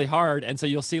is really hard. And so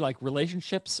you'll see like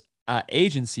relationships,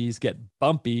 agencies get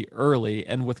bumpy early,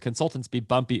 and with consultants be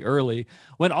bumpy early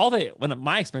when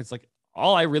my experience, like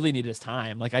all I really need is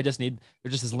time. Like there just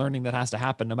is learning that has to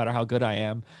happen no matter how good I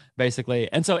am,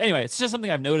 basically. And so anyway, it's just something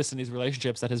I've noticed in these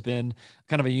relationships that has been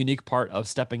kind of a unique part of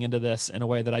stepping into this in a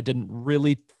way that I didn't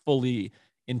really fully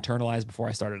internalize before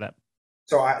I started it.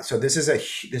 So this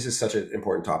is such an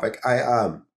important topic.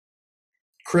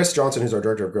 Chris Johnson, who's our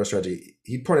director of growth strategy,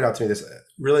 he pointed out to me this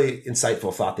really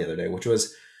insightful thought the other day, which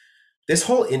was this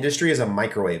whole industry is a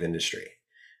microwave industry.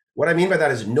 What I mean by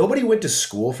that is nobody went to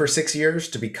school for 6 years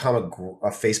to become a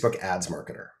Facebook ads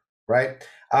marketer, right?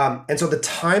 And so the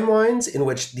timelines in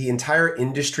which the entire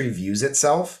industry views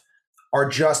itself are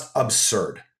just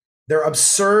absurd. They're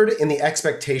absurd in the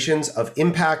expectations of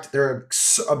impact. They're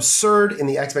absurd in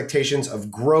the expectations of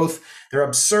growth. They're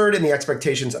absurd in the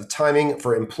expectations of timing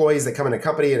for employees that come in a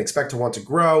company and expect to want to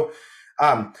grow.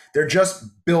 They're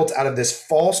just built out of this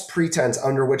false pretense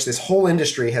under which this whole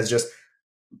industry has just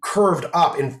curved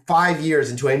up in 5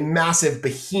 years into a massive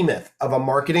behemoth of a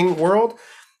marketing world.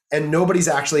 And nobody's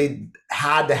actually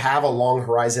had to have a long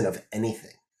horizon of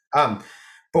anything. But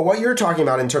what you're talking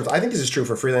about in terms, I think this is true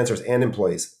for freelancers and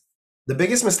employees. The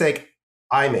biggest mistake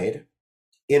I made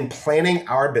in planning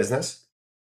our business,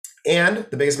 and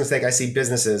the biggest mistake I see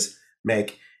businesses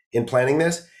make in planning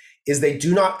this, is they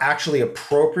do not actually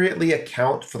appropriately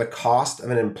account for the cost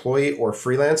of an employee or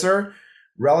freelancer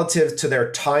relative to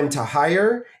their time to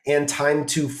hire and time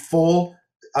to full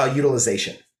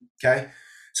utilization. Okay.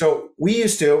 So we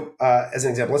used to, as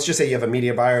an example, let's just say you have a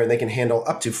media buyer and they can handle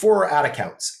up to 4 ad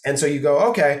accounts. And so you go,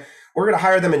 okay, we're going to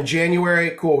hire them in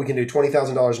January. Cool. We can do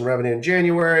 $20,000 in revenue in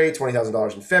January,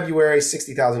 $20,000 in February,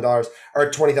 $60,000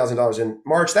 or $20,000 in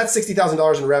March. That's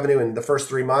 $60,000 in revenue in the first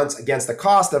 3 months against the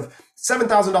cost of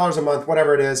 $7,000 a month,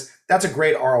 whatever it is. That's a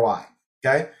great ROI.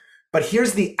 Okay. But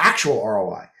here's the actual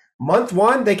ROI. Month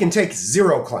one, they can take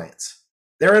 0 clients.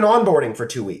 They're in onboarding for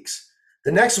 2 weeks.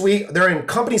 The next week, they're in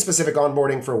company-specific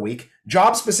onboarding for a week,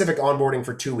 job-specific onboarding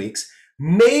for 2 weeks.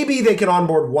 Maybe they can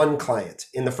onboard 1 client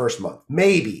in the first month.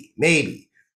 Maybe.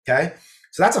 Okay.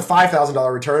 So that's a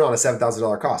 $5,000 return on a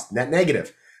 $7,000 cost, net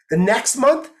negative. The next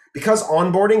month, because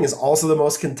onboarding is also the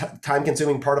most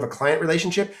time-consuming part of a client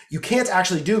relationship, you can't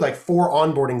actually do like 4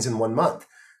 onboardings in 1 month.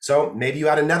 So maybe you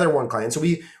add another 1 client. So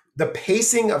the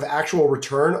pacing of actual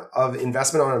return of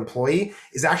investment on an employee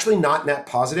is actually not net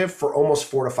positive for almost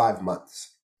 4 to 5 months.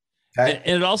 Okay.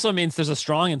 And it also means there's a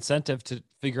strong incentive to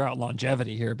figure out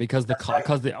longevity here because the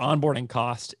onboarding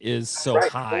cost is so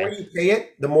high.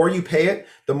 The more you pay it,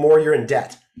 the more you're in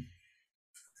debt.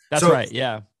 That's right.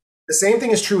 Yeah. The same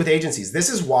thing is true with agencies. This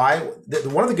is why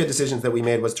one of the good decisions that we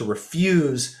made was to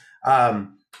refuse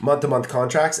month-to-month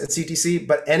contracts at CTC.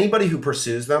 But anybody who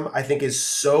pursues them, I think, is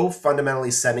so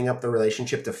fundamentally setting up the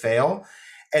relationship to fail.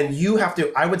 And you have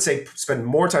to, I would say, spend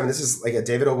more time. This is like a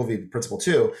David Ogilvy principle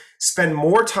too. Spend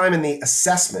more time in the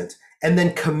assessment and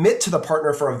then commit to the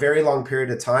partner for a very long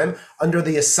period of time under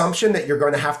the assumption that you're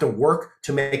going to have to work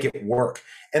to make it work,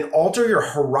 and alter your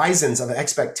horizons of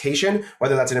expectation,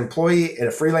 whether that's an employee, a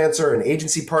freelancer, an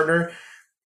agency partner.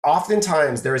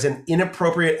 Oftentimes there is an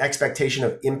inappropriate expectation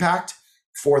of impact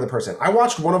for the person. I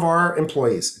watched one of our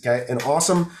employees, okay, an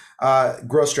awesome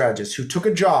growth strategist who took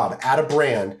a job at a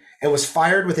brand and was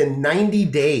fired within 90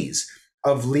 days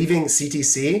of leaving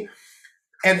CTC.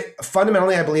 And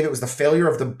fundamentally, I believe it was the failure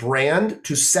of the brand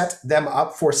to set them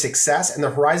up for success and the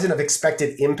horizon of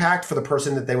expected impact for the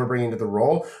person that they were bringing to the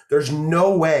role. There's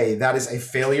no way that is a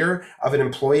failure of an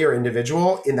employee or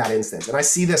individual in that instance. And I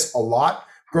see this a lot.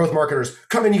 Growth marketers,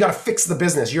 come in, you got to fix the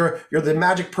business. You're the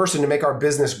magic person to make our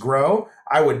business grow.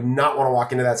 I would not want to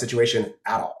walk into that situation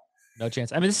at all. No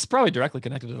chance. I mean, this is probably directly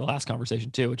connected to the last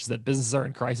conversation too, which is that businesses are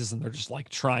in crisis and they're just like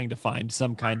trying to find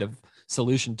some kind of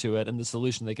solution to it. And the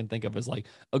solution they can think of is like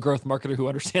a growth marketer who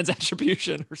understands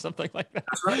attribution or something like that.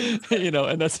 That's right.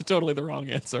 And that's totally the wrong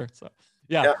answer. So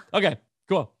yeah. Okay,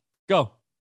 cool. Go.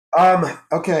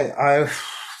 Okay.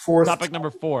 Fourth topic number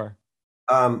 4.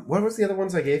 What was the other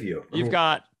ones I gave you? You've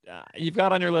got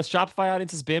on your list Shopify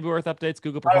audiences, Bamboo Earth updates,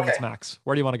 Google Performance Max.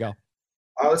 Where do you want to go?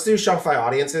 Let's do Shopify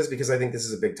audiences because I think this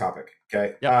is a big topic.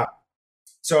 Okay. Yeah.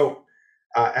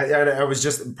 I was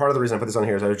just, part of the reason I put this on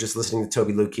here is I was just listening to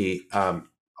Toby Lukey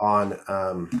on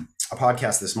a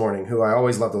podcast this morning, who I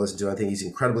always love to listen to. I think he's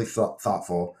incredibly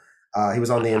thoughtful. He was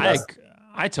on the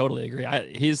I totally agree.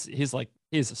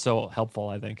 He's so helpful,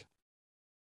 I think.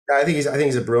 I think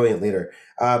he's a brilliant leader.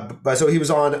 But so he was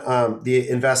on the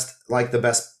Invest Like the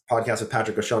Best podcast with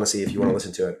Patrick O'Shaughnessy, if you want to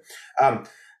listen to it.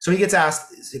 So he gets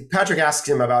asked, Patrick asks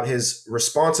him about his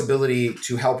responsibility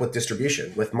to help with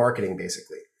distribution, with marketing,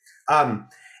 basically.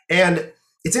 And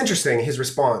it's interesting, his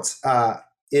response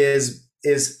is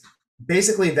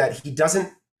basically that he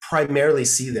doesn't primarily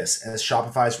see this as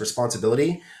Shopify's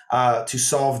responsibility to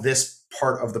solve this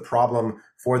part of the problem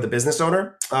for the business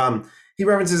owner. He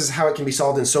references how it can be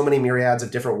solved in so many myriads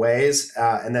of different ways,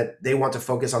 and that they want to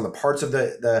focus on the parts of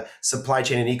the supply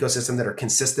chain and ecosystem that are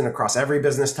consistent across every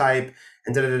business type,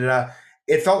 and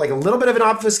It felt like a little bit of an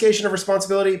obfuscation of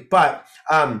responsibility, but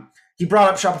he brought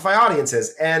up Shopify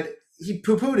audiences, and he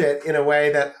poo-pooed it in a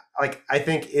way that I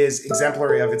think is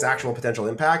exemplary of its actual potential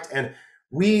impact. And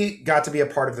we got to be a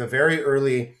part of the very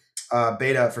early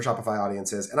beta for Shopify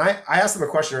audiences. And I asked them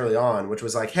a question early on, which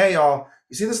was like, hey, y'all,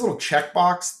 you see this little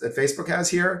checkbox that Facebook has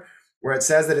here where it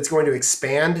says that it's going to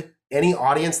expand any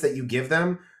audience that you give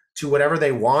them to whatever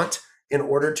they want in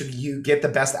order to get the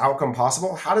best outcome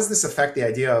possible? How does this affect the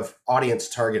idea of audience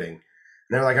targeting? And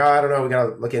they're like, oh, I don't know, we got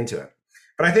to look into it.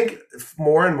 But I think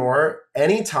more and more,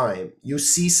 anytime you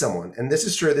see someone, and this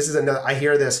is true, this is another, I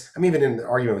hear this, I'm even in an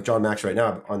argument with John Max right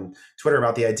now on Twitter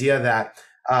about the idea that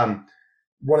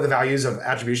one of the values of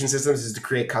attribution systems is to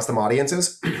create custom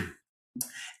audiences.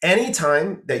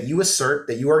 Anytime that you assert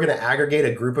that you are going to aggregate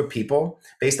a group of people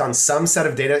based on some set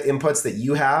of data inputs that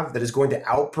you have that is going to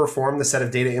outperform the set of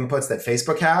data inputs that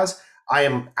Facebook has, I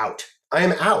am out. I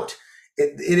am out.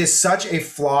 It is such a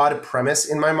flawed premise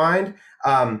in my mind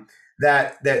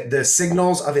that the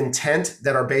signals of intent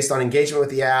that are based on engagement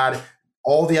with the ad,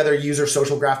 all the other user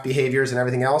social graph behaviors and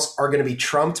everything else are going to be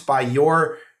trumped by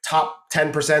your top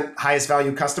 10% highest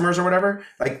value customers or whatever,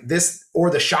 like this, or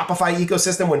the Shopify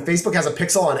ecosystem when Facebook has a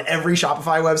pixel on every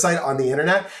Shopify website on the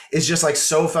internet is just like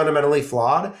so fundamentally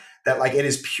flawed that like it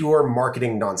is pure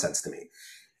marketing nonsense to me.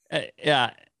 Yeah.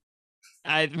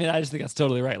 I mean, I just think that's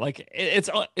totally right. Like it's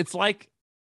like,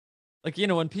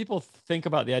 when people think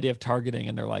about the idea of targeting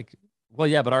and they're like, well,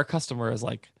 yeah, but our customer is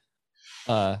like,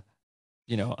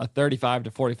 a 35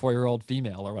 to 44-year-old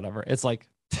female or whatever. It's like,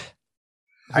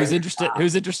 I, who's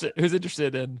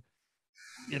interested in,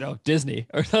 Disney,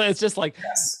 or it's just like,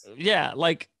 yes. yeah,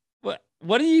 like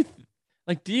what do you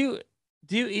like? Do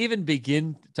you even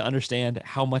begin to understand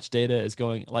how much data is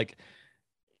going? Like,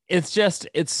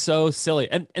 it's so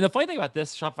silly. And the funny thing about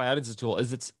this Shopify Audiences tool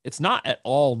is it's not at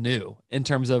all new in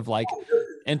terms of what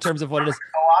it is.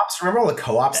 Co-ops, remember all the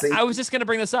co-ops I was just gonna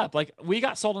bring this up. Like, we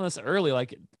got sold on this early.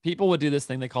 Like, people would do this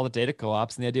thing they call the data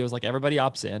co-ops, and the idea was like everybody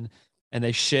opts in and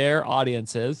they share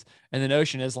audiences. And the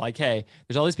notion is like, hey,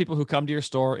 there's all these people who come to your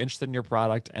store interested in your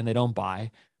product and they don't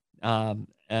buy.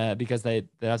 Because they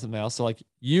have something else. So like,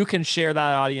 you can share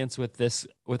that audience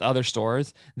with other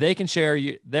stores. They can share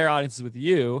their audiences with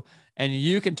you, and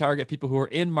you can target people who are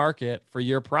in market for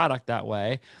your product that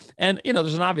way. And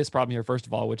there's an obvious problem here, first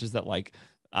of all, which is that like,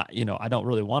 I don't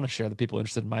really want to share the people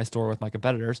interested in my store with my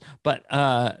competitors.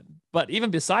 But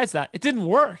even besides that, it didn't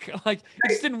work. Like, it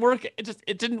just didn't work.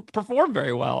 It didn't perform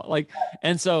very well. Like,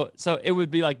 and so it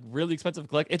would be like really expensive to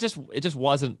click. It just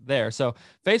wasn't there. So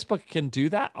Facebook can do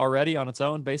that already on its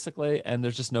own, basically, and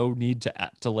there's just no need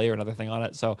to layer another thing on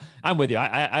it. So I'm with you.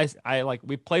 I like,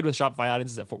 we played with Shopify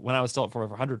Audiences when I was still at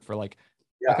 4,400 for like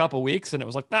a couple weeks, and it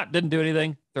was like, that didn't do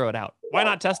anything. Throw it out. Why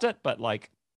not test it? But like,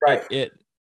 right.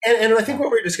 And I think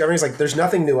what we're discovering is like there's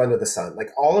nothing new under the sun. Like,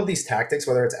 all of these tactics,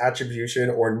 whether it's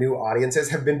attribution or new audiences,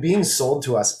 have been being sold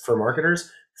to us for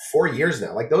marketers for years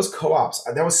now. Like, those co-ops,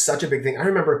 that was such a big thing. I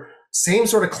remember same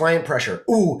sort of client pressure.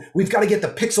 Ooh, we've got to get the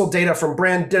pixel data from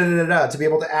brand to be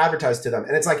able to advertise to them.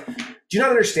 And it's like, do you not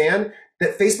understand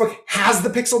that Facebook has the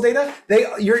pixel data?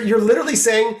 You're literally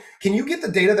saying, can you get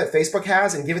the data that Facebook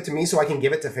has and give it to me so I can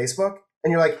give it to Facebook? And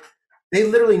you're like, they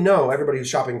literally know everybody who's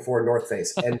shopping for North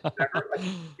Face, and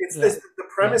it's the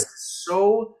premise is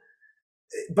so,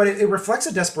 but it reflects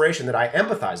a desperation that I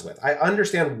empathize with. I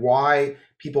understand why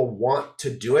people want to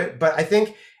do it, but I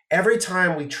think every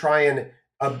time we try and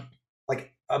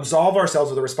absolve ourselves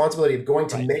of the responsibility of going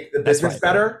to make the business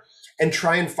better and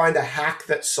try and find a hack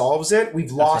that solves it,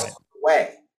 we've lost the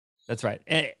way. That's right.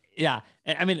 And, yeah,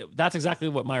 I mean, that's exactly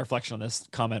what my reflection on this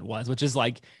comment was, which is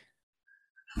like.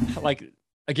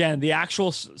 Again, the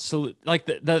actual like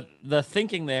the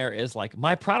thinking there is like,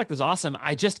 my product is awesome.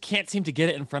 I just can't seem to get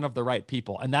it in front of the right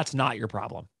people, and that's not your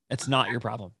problem. It's not your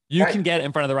problem. You can get it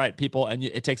in front of the right people, and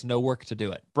it takes no work to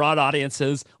do it. Broad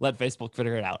audiences, let Facebook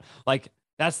figure it out. Like,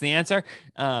 that's the answer.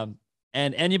 And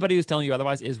anybody who's telling you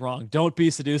otherwise is wrong. Don't be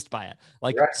seduced by it.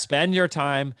 Like, spend your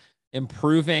time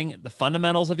improving the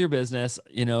fundamentals of your business,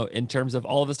 in terms of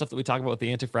all of the stuff that we talk about with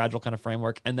the anti-fragile kind of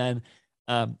framework, and then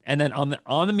on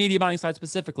the media buying side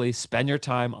specifically, spend your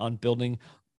time on building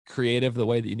creative the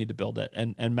way that you need to build it,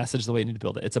 and message the way you need to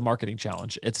build it. It's a marketing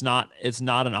challenge. It's not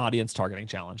an audience targeting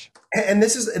challenge. And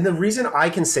the reason I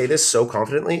can say this so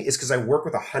confidently is because I work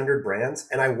with 100 brands,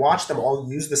 and I watch them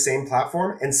all use the same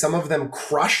platform, and some of them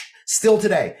crush still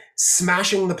today,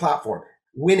 smashing the platform,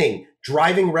 winning,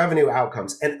 driving revenue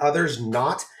outcomes, and others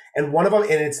not. And one of them,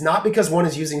 and it's not because one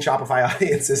is using Shopify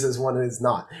Audiences as one is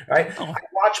not, right? I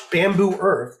watch Bamboo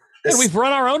Earth. And we've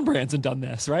run our own brands and done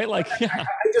this, right? Like, yeah.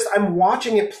 I'm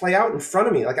watching it play out in front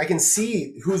of me. Like, I can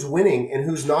see who's winning and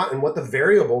who's not, and what the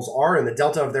variables are in the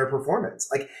delta of their performance.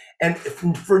 Like, and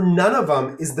for none of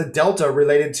them is the delta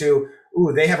related to,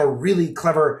 ooh, they have a really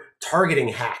clever targeting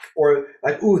hack, or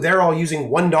like, ooh, they're all using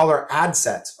 $1 ad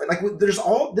sets. Like,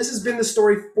 this has been the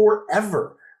story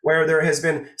forever, where there has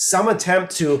been some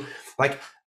attempt to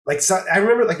so I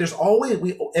remember, like, there's always,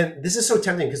 and this is so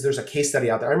tempting because there's a case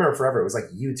study out there. I remember forever, it was like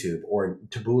YouTube or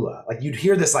Taboola. Like, you'd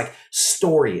hear this like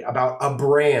story about a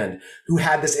brand who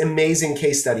had this amazing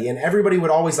case study, and everybody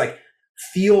would always like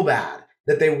feel bad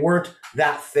that they weren't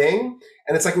that thing.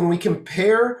 And it's like, when we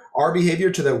compare our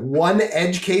behavior to the one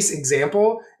edge case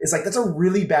example, it's like, that's a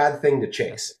really bad thing to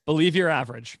chase. Believe you're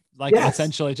average. Like,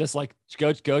 essentially just like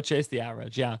go chase the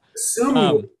average. Yeah. Assume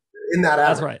you in that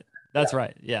average. That's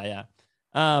right. Yeah.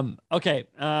 Okay.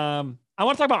 I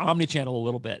want to talk about omnichannel a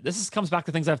little bit. This comes back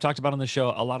to things I've talked about on the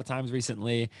show a lot of times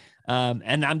recently.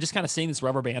 And I'm just kind of seeing this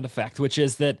rubber band effect, which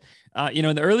is that,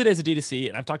 in the early days of D2C,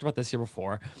 and I've talked about this here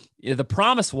before, the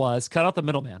promise was cut out the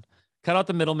middleman,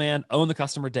 own the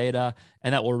customer data,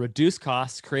 and that will reduce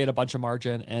costs, create a bunch of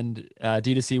margin, and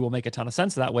D2C will make a ton of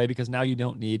sense that way, because now you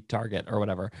don't need Target or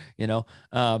whatever, you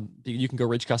can go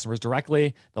reach customers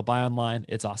directly. They'll buy online.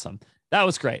 It's awesome. That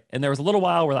was great. And there was a little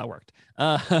while where that worked.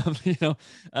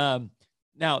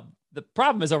 Now the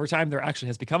problem is, over time, there actually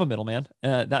has become a middleman.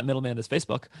 That middleman is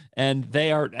Facebook, and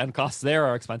costs there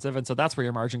are expensive. And so that's where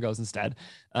your margin goes instead.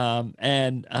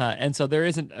 And so there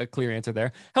isn't a clear answer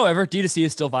there. However, D2C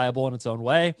is still viable in its own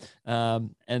way.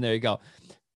 And there you go.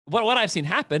 what I've seen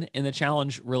happen in the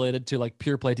challenge related to like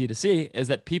pure play D2C is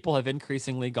that people have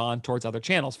increasingly gone towards other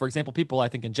channels. For example, people I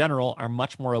think in general are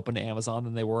much more open to Amazon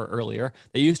than they were earlier.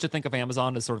 They used to think of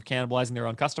Amazon as sort of cannibalizing their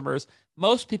own customers.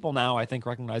 Most people now, I think,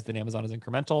 recognize that Amazon is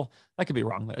incremental. I could be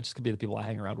wrong. It just could be the people I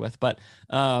hang around with.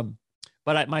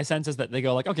 My sense is that they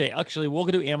go like, okay, actually, we'll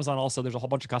go do Amazon also. There's a whole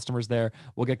bunch of customers there.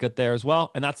 We'll get good there as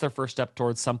well. And that's their first step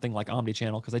towards something like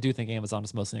omni-channel, because I do think Amazon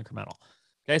is mostly incremental.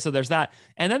 Okay, so there's that.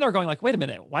 And then they're going like, wait a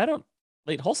minute, why don't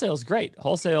like wholesale is great.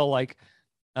 Wholesale, like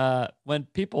when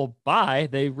people buy,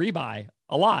 they rebuy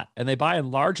a lot and they buy in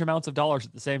large amounts of dollars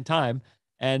at the same time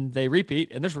and they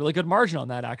repeat. And there's really good margin on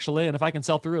that actually. And if I can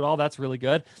sell through it all, that's really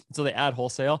good. And so they add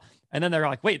wholesale. And then they're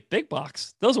like, wait, big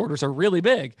box, those orders are really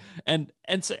big and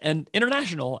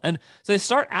international. And so they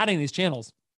start adding these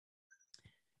channels.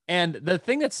 And the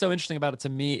thing that's so interesting about it to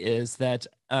me is that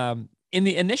in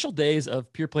the initial days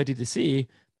of pure play D2C,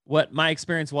 what my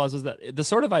experience was that the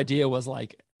sort of idea was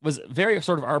very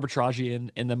sort of arbitragey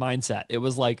in the mindset. It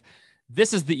was like,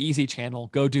 this is the easy channel,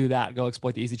 go do that, go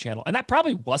exploit the easy channel. And that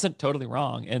probably wasn't totally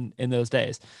wrong in those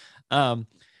days.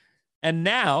 And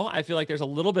now I feel like there's a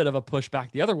little bit of a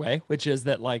pushback the other way, which is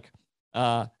that like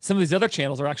some of these other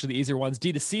channels are actually the easier ones.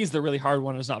 D2C is the really hard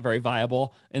one. It's not very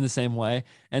viable in the same way.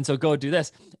 And so go do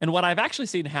this. And what I've actually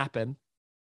seen happen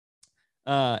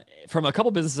from a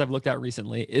couple businesses I've looked at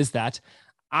recently is that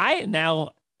I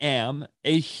now am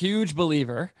a huge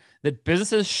believer that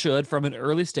businesses should, from an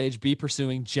early stage, be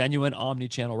pursuing genuine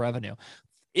omni-channel revenue.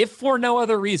 If for no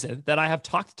other reason that I have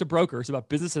talked to brokers about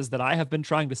businesses that I have been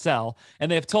trying to sell,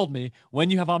 and they have told me when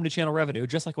you have omni-channel revenue,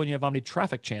 just like when you have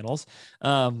omni-traffic channels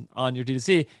on your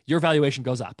D2C, your valuation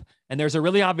goes up. And there's a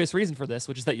really obvious reason for this,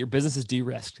 which is that your business is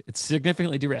de-risked. It's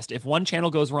significantly de-risked. If one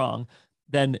channel goes wrong,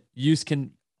 then use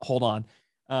can hold on.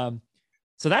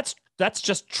 So that's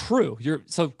just true.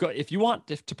 If you want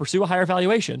to pursue a higher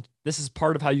valuation, this is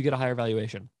part of how you get a higher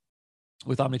valuation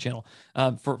with omnichannel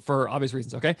for obvious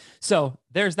reasons. Okay, so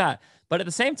there's that. But at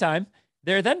the same time,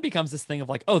 there then becomes this thing of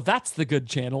like, oh, that's the good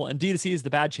channel and D2C is the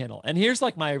bad channel. And here's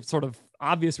like my sort of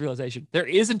obvious realization: there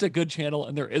isn't a good channel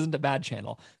and there isn't a bad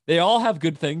channel. They all have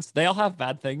good things. They all have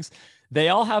bad things. They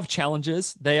all have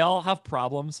challenges. They all have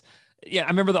problems. Yeah, I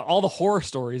remember all the horror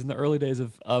stories in the early days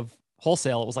of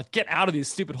wholesale. It was like, get out of these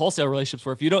stupid wholesale relationships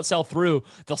where if you don't sell through,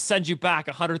 they'll send you back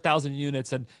 100,000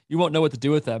 units and you won't know what to do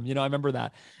with them. I remember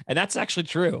that. And that's actually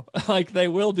true. Like they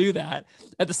will do that.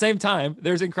 At the same time,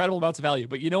 there's incredible amounts of value.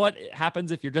 But you know what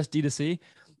happens if you're just D2C?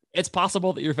 It's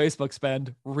possible that your Facebook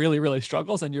spend really, really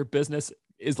struggles and your business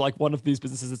is like one of these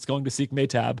businesses that's going to seek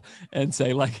Maytab and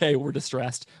say like, hey, we're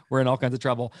distressed. We're in all kinds of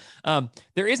trouble.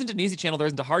 There isn't an easy channel. There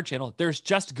isn't a hard channel. There's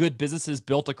just good businesses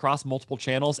built across multiple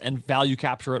channels and value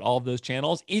capture at all of those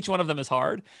channels. Each one of them is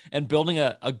hard, and building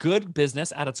a good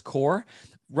business at its core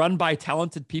run by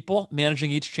talented people managing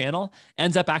each channel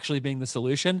ends up actually being the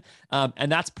solution.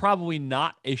 And that's probably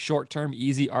not a short-term,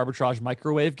 easy arbitrage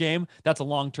microwave game. That's a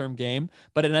long-term game,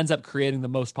 but it ends up creating the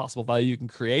most possible value you can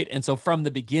create. And so from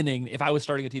the beginning, if I was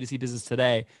starting a D2C business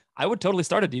today, I would totally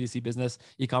start a D2C business,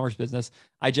 e-commerce business.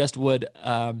 I just would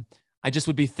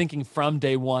be thinking from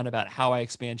day one about how I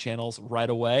expand channels right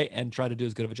away and try to do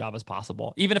as good of a job as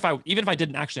possible. Even if I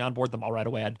didn't actually onboard them all right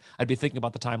away, I'd be thinking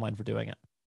about the timeline for doing it.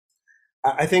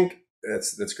 I think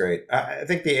that's great. I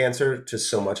think the answer to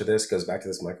so much of this goes back to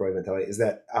this microwave mentality is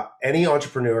that any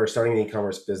entrepreneur starting an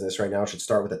e-commerce business right now should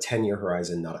start with a 10-year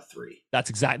horizon, not a 3. That's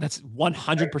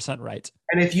 100% right.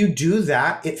 And if you do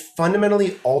that, it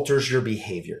fundamentally alters your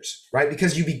behaviors, right?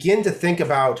 Because you begin to think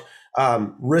about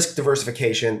risk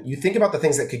diversification. You think about the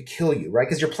things that could kill you, right?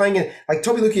 Because you're playing in, like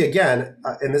Toby Lukey again,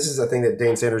 and this is a thing that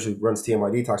Dane Sanders, who runs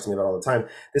TMYD, talks to me about all the time.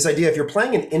 This idea, if you're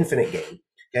playing an infinite game,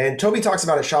 and Toby talks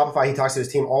about at Shopify, he talks to his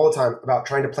team all the time about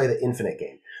trying to play the infinite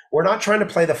game. We're not trying to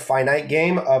play the finite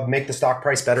game of make the stock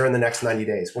price better in the next 90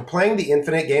 days. We're playing the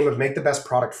infinite game of make the best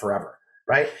product forever,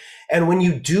 right? And when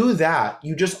you do that,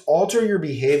 you just alter your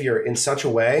behavior in such a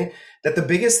way that the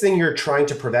biggest thing you're trying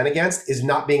to prevent against is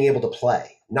not being able to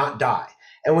play, not die.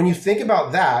 And when you think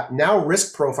about that, now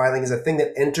risk profiling is a thing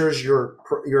that enters your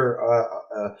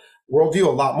worldview a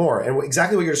lot more. And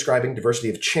exactly what you're describing, diversity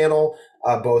of channel,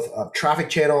 both of traffic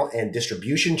channel and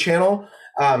distribution channel,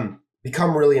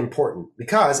 become really important,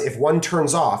 because if one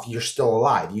turns off, you're still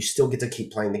alive. You still get to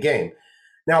keep playing the game.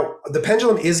 Now, the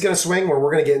pendulum is going to swing where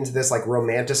we're going to get into this like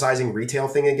romanticizing retail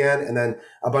thing again. And then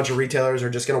a bunch of retailers are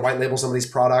just going to white label somebody's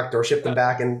product or ship them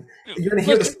back. And you're going to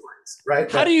hear the stories.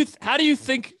 right? How do you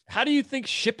think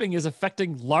shipping is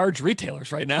affecting large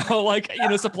retailers right now? Like,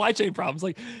 supply chain problems.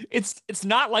 Like, it's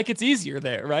not like it's easier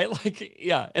there, right? Like,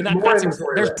 yeah, and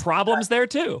there's problems there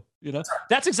too.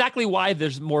 That's exactly why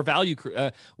there's more value.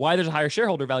 Why there's a higher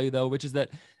shareholder value, though, which is that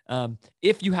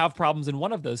if you have problems in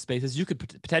one of those spaces, you could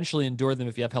potentially endure them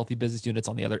if you have healthy business units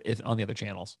on the other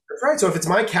channels. That's right. So if it's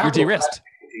my capital, you're de-risked.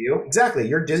 To you, exactly,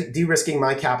 you're de-risking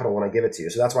my capital when I give it to you.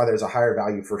 So that's why there's a higher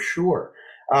value for sure.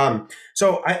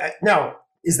 So now,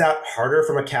 is that harder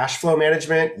from a cash flow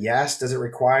management? Yes. Does it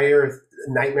require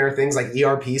nightmare things like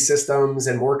ERP systems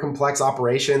and more complex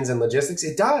operations and logistics?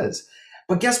 It does.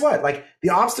 But guess what? Like, the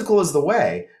obstacle is the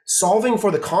way. Solving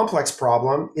for the complex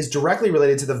problem is directly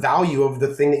related to the value of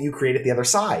the thing that you create at the other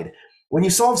side. When you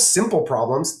solve simple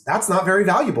problems, that's not very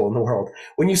valuable in the world.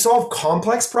 When you solve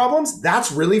complex problems,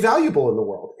 that's really valuable in the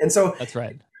world. And so that's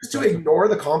right. To ignore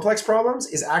the complex problems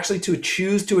is actually to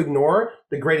choose to ignore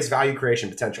the greatest value creation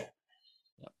potential.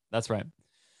 That's right.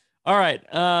 All right.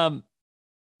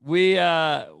 We're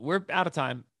out of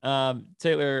time.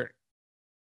 Taylor,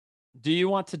 do you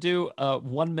want to do a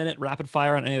 1 minute rapid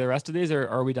fire on any of the rest of these, or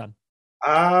are we done?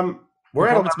 We're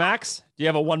Performance Max. Do you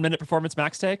have a 1 minute Performance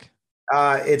Max take?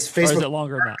 It's Facebook. Or is it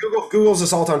longer than that? Google's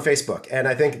assault on Facebook, and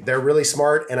I think they're really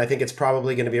smart, and I think it's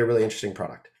probably going to be a really interesting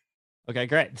product. Okay,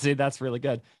 great. See, that's really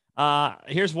good.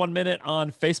 Here's 1 minute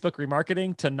on Facebook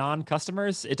remarketing to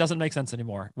non-customers. It doesn't make sense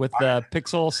anymore with the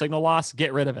pixel signal loss.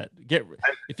 Get rid of it.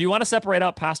 If you want to separate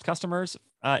out past customers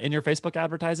in your Facebook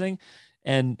advertising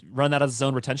and run that as its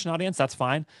own retention audience, that's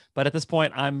fine. But at this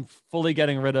point, I'm fully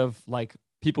getting rid of like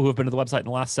people who have been to the website in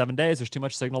the last 7 days. There's too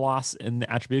much signal loss in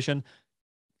the attribution.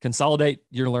 Consolidate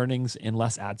your learnings in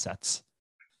less ad sets.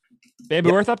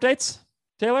 Baby Worth updates,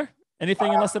 Taylor?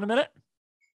 Anything in less than a minute?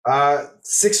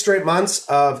 6 straight months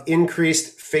of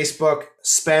increased Facebook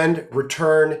spend,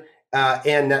 return,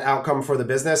 and net outcome for the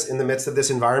business in the midst of this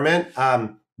environment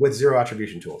with zero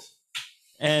attribution tools.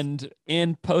 And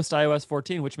in post iOS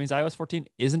 14, which means iOS 14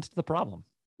 isn't the problem.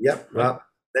 Yep. Right?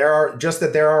 There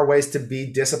are ways to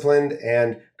be disciplined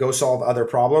and go solve other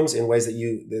problems in ways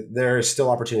that there is still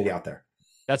opportunity out there.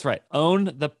 That's right. Own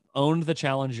the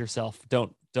challenge yourself.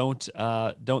 Don't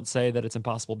say that it's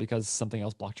impossible because something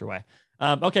else blocked your way.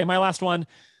 Okay, my last one.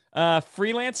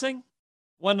 Freelancing.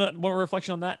 One more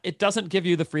reflection on that. It doesn't give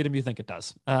you the freedom you think it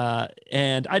does.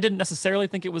 And I didn't necessarily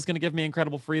think it was going to give me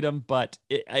incredible freedom, but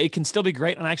it can still be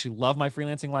great. And I actually love my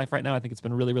freelancing life right now. I think it's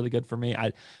been really, really good for me.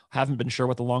 I haven't been sure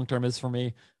what the long term is for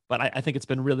me, but I think it's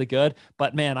been really good.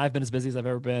 But man, I've been as busy as I've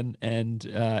ever been, and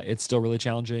it's still really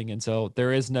challenging. And so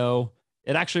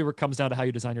it actually comes down to how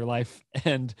you design your life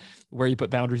and where you put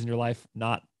boundaries in your life,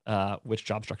 not which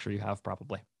job structure you have,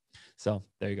 probably. So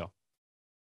there you go.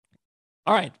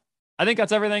 All right. I think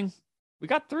that's everything. We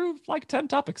got through like 10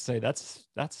 topics today.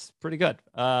 That's pretty good.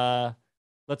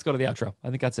 Let's go to the outro. I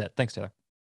think that's it. Thanks, Taylor.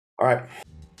 All right.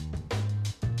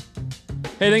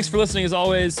 Hey, thanks for listening. As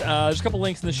always, there's a couple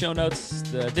links in the show notes,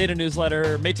 the data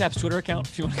newsletter, Maytap's Twitter account,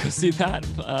 if you want to go see that.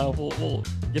 We'll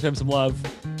give him some love.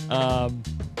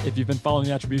 If you've been following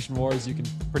the Attribution Wars, you can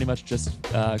pretty much just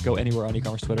go anywhere on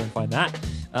e-commerce Twitter and find that.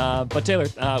 But Taylor,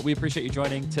 we appreciate you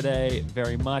joining today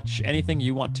very much. Anything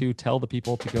you want to tell the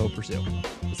people to go pursue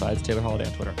besides Taylor Holiday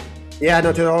on Twitter? Yeah,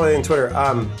 no, Taylor Holiday on Twitter.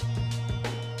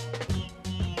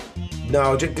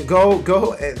 No,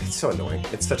 go. It's so annoying.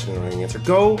 It's such an annoying answer.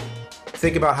 Go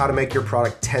think about how to make your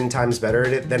product 10 times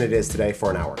better than it is today for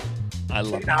an hour. I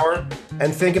love an hour,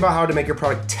 and think about how to make your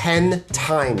product 10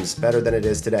 times better than it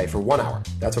is today for 1 hour.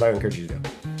 That's what I encourage you to do.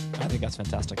 I think that's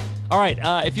fantastic. All right.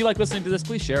 If you like listening to this,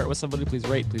 please share it with somebody. Please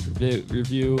rate, please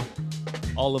review.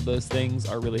 All of those things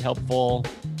are really helpful.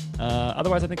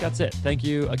 Otherwise, I think that's it. Thank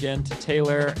you again to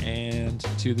Taylor and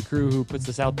to the crew who puts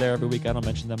this out there every week. I don't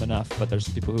mention them enough, but there's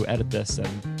some people who edit this and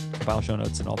compile show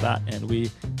notes and all that, and we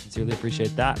sincerely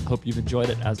appreciate that. Hope you've enjoyed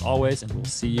it as always, and we'll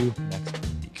see you next week.